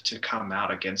enough to come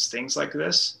out against things like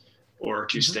this or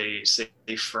to stay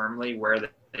firmly where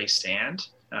they stand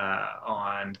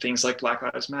on things like Black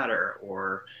Lives Matter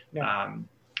or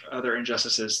other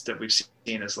injustices that we've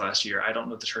seen this last year. I don't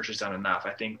know if the church has done enough.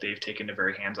 I think they've taken a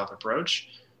very hands-off approach,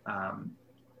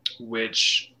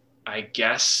 which I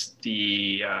guess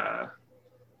the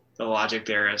logic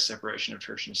there is separation of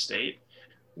church and state,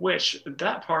 which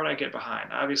that part I get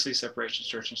behind. Obviously, separation of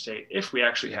church and state, if we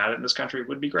actually had it in this country,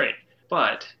 would be great.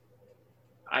 But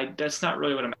that's not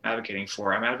really what I'm advocating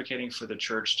for. I'm advocating for the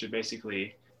church to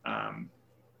basically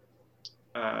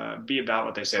be about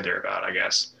what they say they're about, I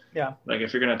guess. Yeah. Like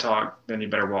if you're going to talk, then you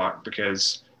better walk,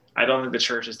 because I don't think the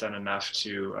church has done enough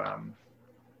to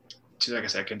like I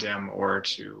said, condemn or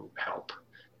to help,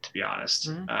 to be honest.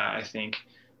 I think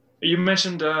you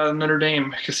mentioned Notre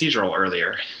Dame Cathedral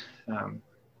earlier.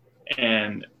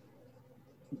 And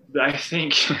I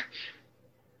think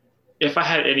if I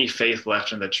had any faith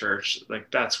left in the church,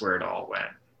 like that's where it all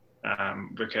went.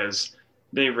 Because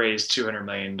they raised $200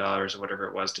 million or whatever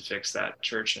it was to fix that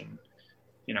church in,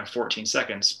 14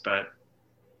 seconds. But,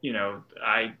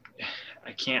 I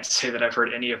can't say that I've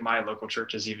heard any of my local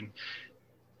churches even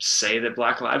say that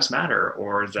Black Lives Matter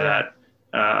or that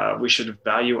we should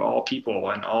value all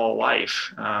people and all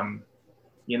life. I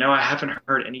haven't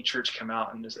heard any church come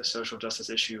out and as a social justice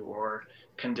issue or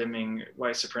condemning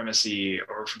white supremacy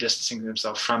or distancing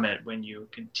themselves from it. When you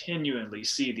continually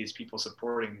see these people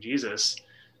supporting Jesus,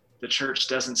 the church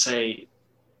doesn't say,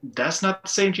 that's not the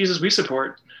same Jesus we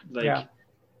support. Like, Yeah.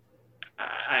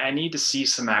 I need to see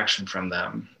some action from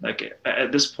them. Like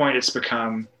at this point, it's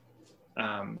become,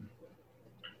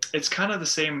 it's kind of the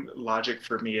same logic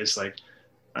for me as like,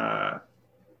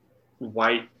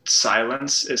 white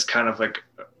silence is kind of like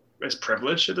as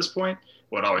privilege at this point.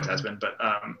 Well, it always has been, but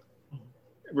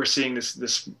we're seeing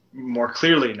this more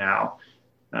clearly now,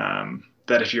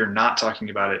 that if you're not talking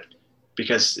about it,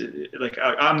 because like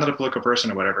I'm not a political person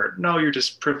or whatever. No, you're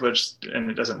just privileged, and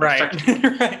it doesn't affect you.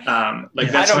 Right.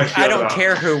 Like that's I don't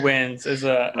care who wins is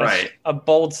Right. a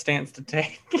bold stance to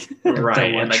take. Right.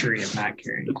 The And luxury of not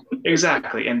caring.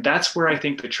 exactly, and that's where I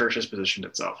think the church has positioned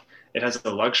itself. It has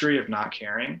the luxury of not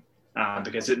caring,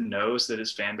 because it knows that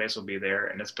its fan base will be there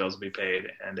and its bills will be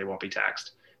paid and they won't be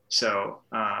taxed. So,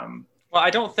 Well, I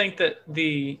don't think that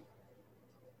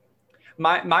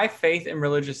my faith in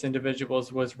religious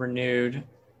individuals was renewed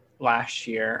last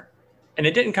year, and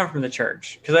it didn't come from the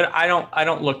church, because I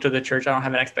don't look to the church. I don't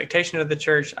have an expectation of the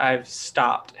church. I've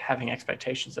stopped having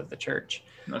expectations of the church.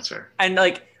 that's fair. And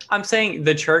like I'm saying,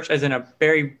 the church as in a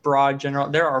very broad general.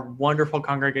 There are wonderful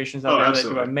congregations out there that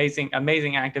do absolutely.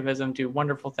 amazing activism, do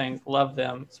wonderful things, love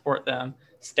them, support them,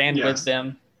 stand Yes. with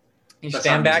them. You That's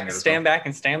stand how I'm back, using it as stand back,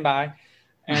 and stand by.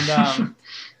 And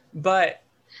but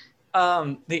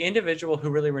the individual who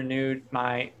really renewed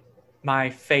my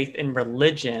faith in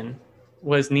religion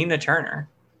was Nina Turner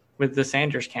with the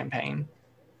Sanders campaign.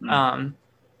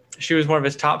 She was one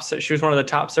of the top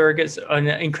surrogates, an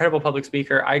incredible public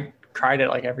speaker. I cried at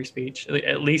like every speech,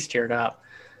 at least teared up.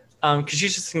 Because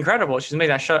she's just incredible. She's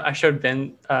amazing. I showed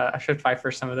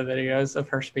Pfeiffer some of the videos of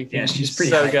her speaking. Yeah, she's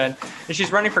pretty so hype. good. And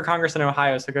she's running for Congress in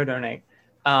Ohio, so go donate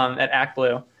at Act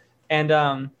Blue.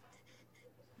 And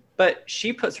but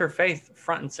she puts her faith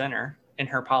front and center in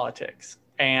her politics.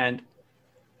 And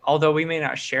although we may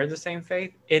not share the same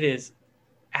faith, it is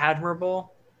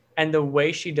admirable. And the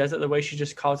way she does it, the way she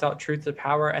just calls out truth to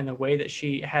power, and the way that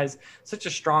she has such a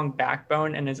strong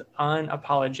backbone and is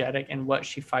unapologetic in what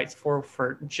she fights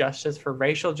for justice, for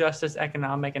racial justice,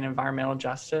 economic and environmental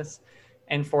justice,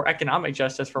 and for economic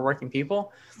justice for working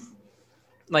people.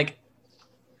 Like,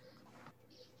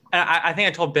 and I think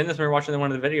I told Ben this when we were watching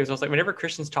one of the videos. I was like, whenever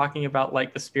Christians talking about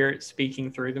like the Spirit speaking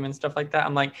through them and stuff like that,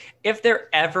 I'm like, if there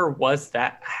ever was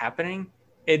that happening,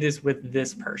 it is with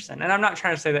this person. And I'm not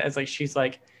trying to say that as like she's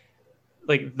like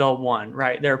the one,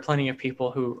 right? There are plenty of people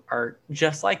who are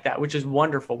just like that, which is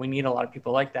wonderful. We need a lot of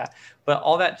people like that. But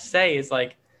all that to say is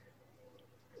like,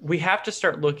 we have to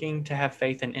start looking to have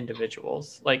faith in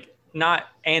individuals, like not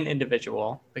an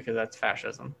individual, because that's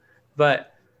fascism,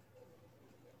 but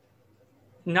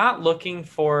not looking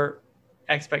for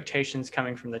expectations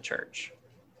coming from the church.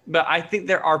 But I think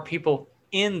there are people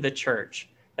in the church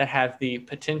that have the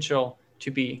potential to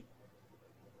be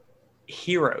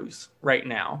heroes right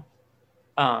now.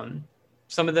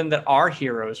 Some of them that are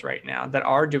heroes right now, that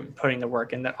are putting the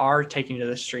work in, that are taking to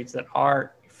the streets, that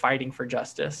are fighting for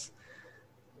justice.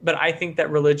 But I think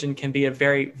that religion can be a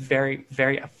very, very,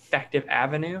 very effective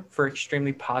avenue for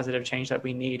extremely positive change that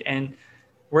we need. And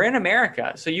we're in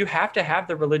America, so you have to have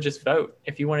the religious vote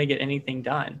if you want to get anything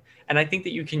done. And I think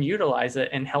that you can utilize it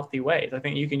in healthy ways. I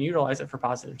think you can utilize it for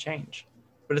positive change.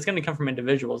 But it's going to come from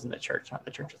individuals in the church, not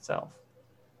the church itself.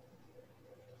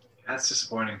 That's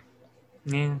disappointing.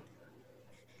 Yeah.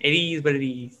 It is what it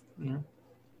is. You know?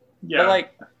 Yeah. But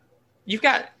like, you've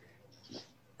got,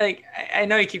 like, I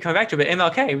know you keep coming back to it, but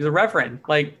MLK, he was a reverend.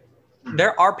 Like,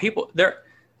 there are people,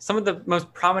 some of the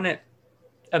most prominent,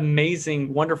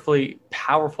 amazing, wonderfully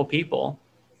powerful people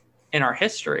in our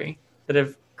history that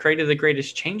have created the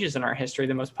greatest changes in our history,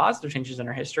 the most positive changes in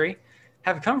our history,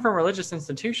 have come from religious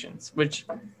institutions, which,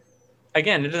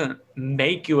 again, it doesn't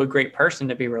make you a great person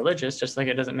to be religious, just like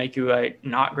it doesn't make you a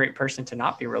not great person to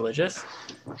not be religious.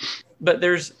 But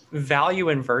there's value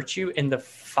and virtue in the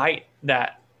fight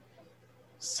that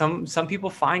some people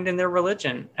find in their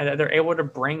religion, and that they're able to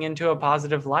bring into a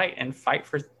positive light and fight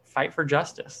for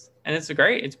justice. And it's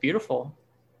great. It's beautiful.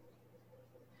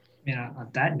 Yeah. On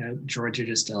that note, Georgia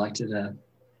just elected a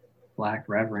Black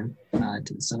reverend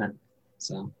to the Senate.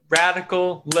 So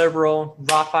Radical liberal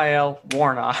Raphael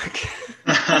Warnock.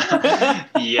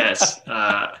 Yes,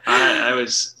 I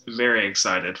was very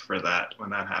excited for that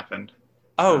when that happened.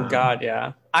 Oh God,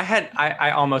 yeah. I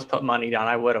almost put money down.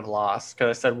 I would have lost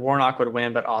because I said Warnock would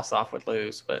win, but Ossoff would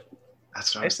lose. But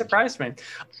That's what I it was surprised me.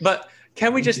 But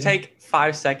can we just take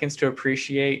 5 seconds to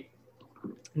appreciate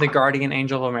the guardian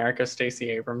angel of America, Stacey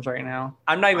Abrams, right now?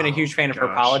 I'm not even a huge fan of her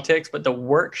gosh. politics, but the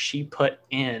work she put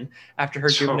in after her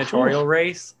So, gubernatorial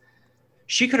race,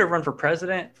 she could have run for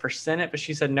president, for Senate, but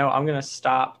she said, no, I'm going to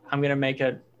stop. I'm going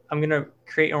to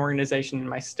create an organization in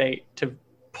my state to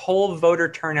pull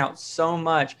voter turnout so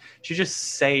much. She just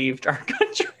saved our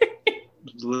country.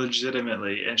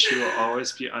 Legitimately, and she will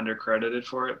always be undercredited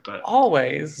for it, but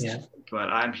Always. Yeah. but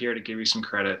I'm here to give you some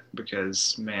credit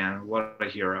because, man, what a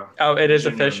hero. Oh, it is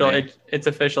Genuinely. official. It's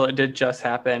official. It did just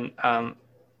happen.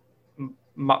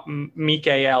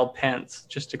 Mikael Pence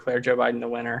just declared Joe Biden the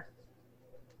winner.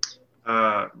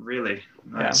 Really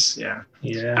nice. Yeah.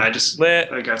 Yeah. I Lit.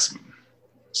 got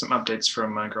some updates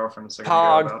from my girlfriend a second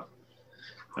Pog. ago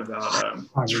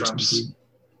about Trump's.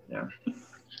 Yeah.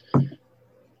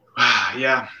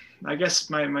 Yeah. I guess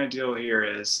my deal here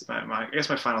is I guess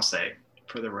my final say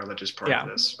for the religious part of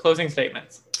this Closing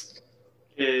statements.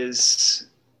 is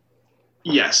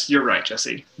yes, you're right,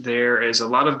 Jesse. There is a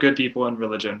lot of good people in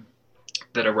religion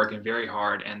that are working very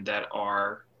hard and that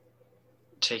are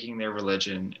taking their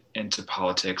religion into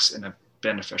politics in a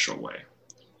beneficial way.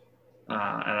 And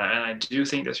I do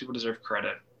think those people deserve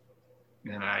credit.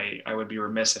 And I would be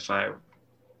remiss if I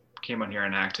came on here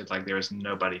and acted like there was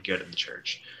nobody good in the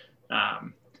church.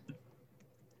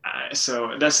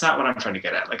 So that's not what I'm trying to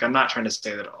get at. Like, I'm not trying to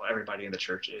say that everybody in the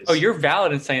church is. Oh, you're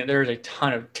valid in saying that there's a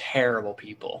ton of terrible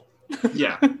people.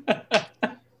 Yeah.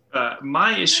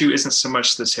 My issue isn't so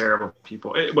much the terrible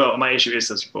people. Well, my issue is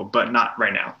those people, but not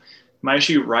right now. My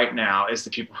issue right now is the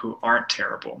people who aren't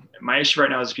terrible. My issue right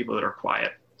now is the people that are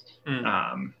quiet.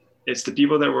 It's the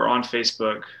people that were on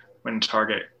Facebook when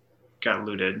Target got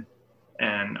looted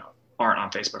and aren't on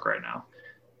Facebook right now.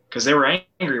 Because they were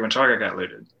angry when Target got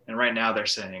looted. And right now they're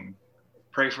saying,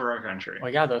 pray for our country.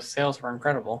 Well, yeah, those sales were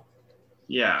incredible.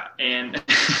 Yeah. And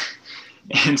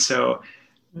so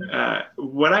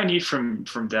what I need from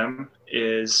them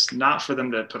is not for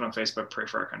them to put on Facebook, pray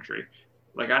for our country.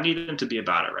 Like, I need them to be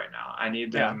about it right now. I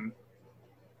need them,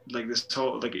 like, this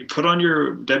whole, like, put on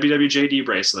your WWJD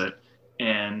bracelet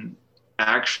and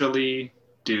actually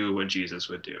do what Jesus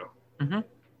would do.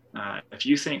 If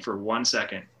you think for 1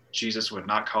 second Jesus would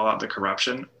not call out the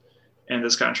corruption in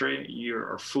this country, you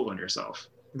are fooling yourself.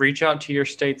 Reach out to your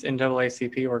state's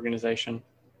NAACP organization.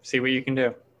 See what you can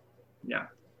do. Yeah.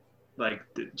 Like,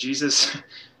 Jesus,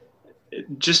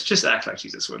 just act like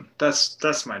Jesus would.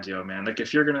 That's my deal, man. Like,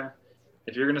 if you're gonna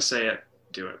say it,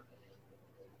 do it.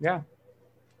 Yeah.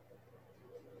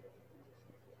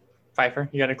 Pfeiffer,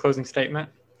 you got a closing statement?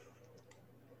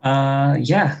 Don't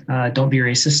be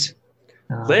racist.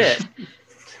 Lit.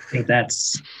 I think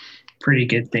that's a pretty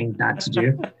good thing not to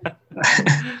do.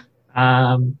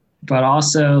 But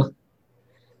also,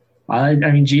 I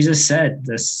mean, Jesus said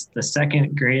this: the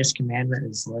second greatest commandment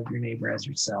is love your neighbor as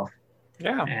yourself.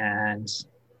 Yeah. And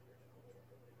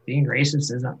being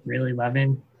racist isn't really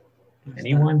loving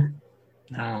anyone.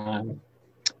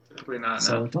 Typically not.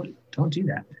 So don't do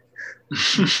that.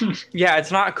 Yeah,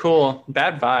 it's not cool.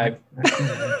 Bad vibe.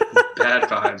 Bad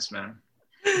vibes, man.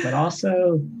 But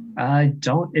also,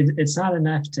 it's not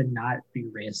enough to not be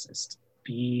racist.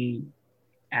 Be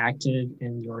active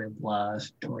in your love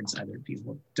towards other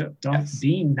people.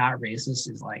 Being not racist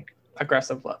is like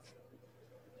Aggressive love.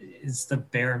 It's the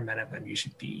bare minimum you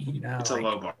should be. It's a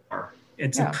low bar.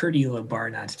 It's a pretty low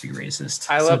bar not to be racist.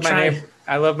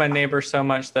 I love my neighbor so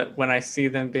much that when I see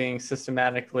them being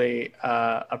systematically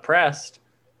oppressed,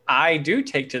 I do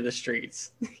take to the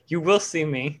streets. You will see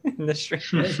me in the street.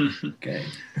 Okay.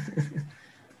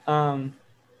 I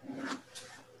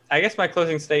guess my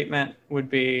closing statement would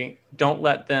be: don't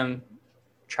let them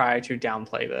try to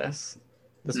downplay this.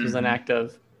 This was an act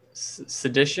of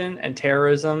sedition and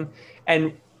terrorism,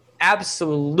 and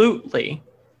absolutely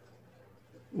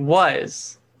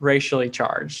was racially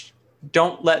charged.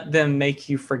 Don't let them make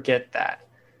you forget that.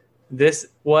 This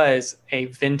was a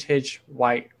vintage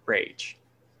white rage.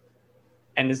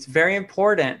 And it's very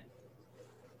important,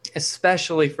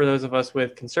 especially for those of us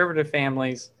with conservative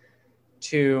families,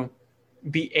 to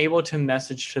be able to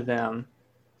message to them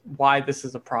why this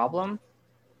is a problem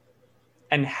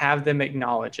and have them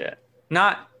acknowledge it.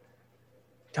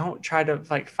 Don't try to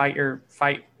fight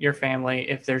your family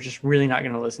if they're just really not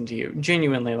going to listen to you.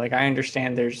 Genuinely, I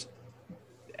understand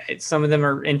some of them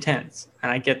are intense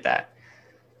and I get that.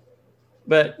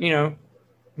 But,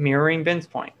 mirroring Ben's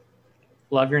point,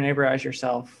 love your neighbor as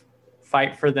yourself,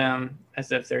 fight for them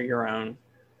as if they're your own,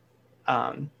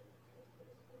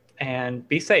 and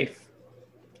be safe.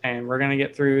 And we're going to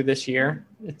get through this year.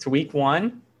 It's week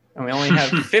 1 and we only have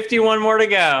 51 more to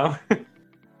go.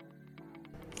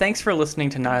 Thanks for listening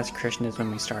to Not As Christian As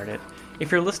When We Started.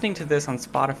 If you're listening to this on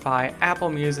Spotify, Apple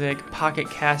Music, Pocket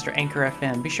Cast, or Anchor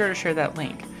FM, be sure to share that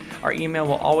link. Our email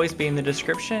will always be in the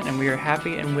description, and we are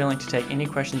happy and willing to take any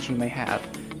questions you may have.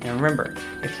 And remember,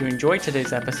 if you enjoyed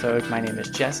today's episode, my name is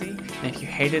Jesse, and if you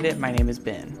hated it, my name is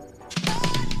Ben.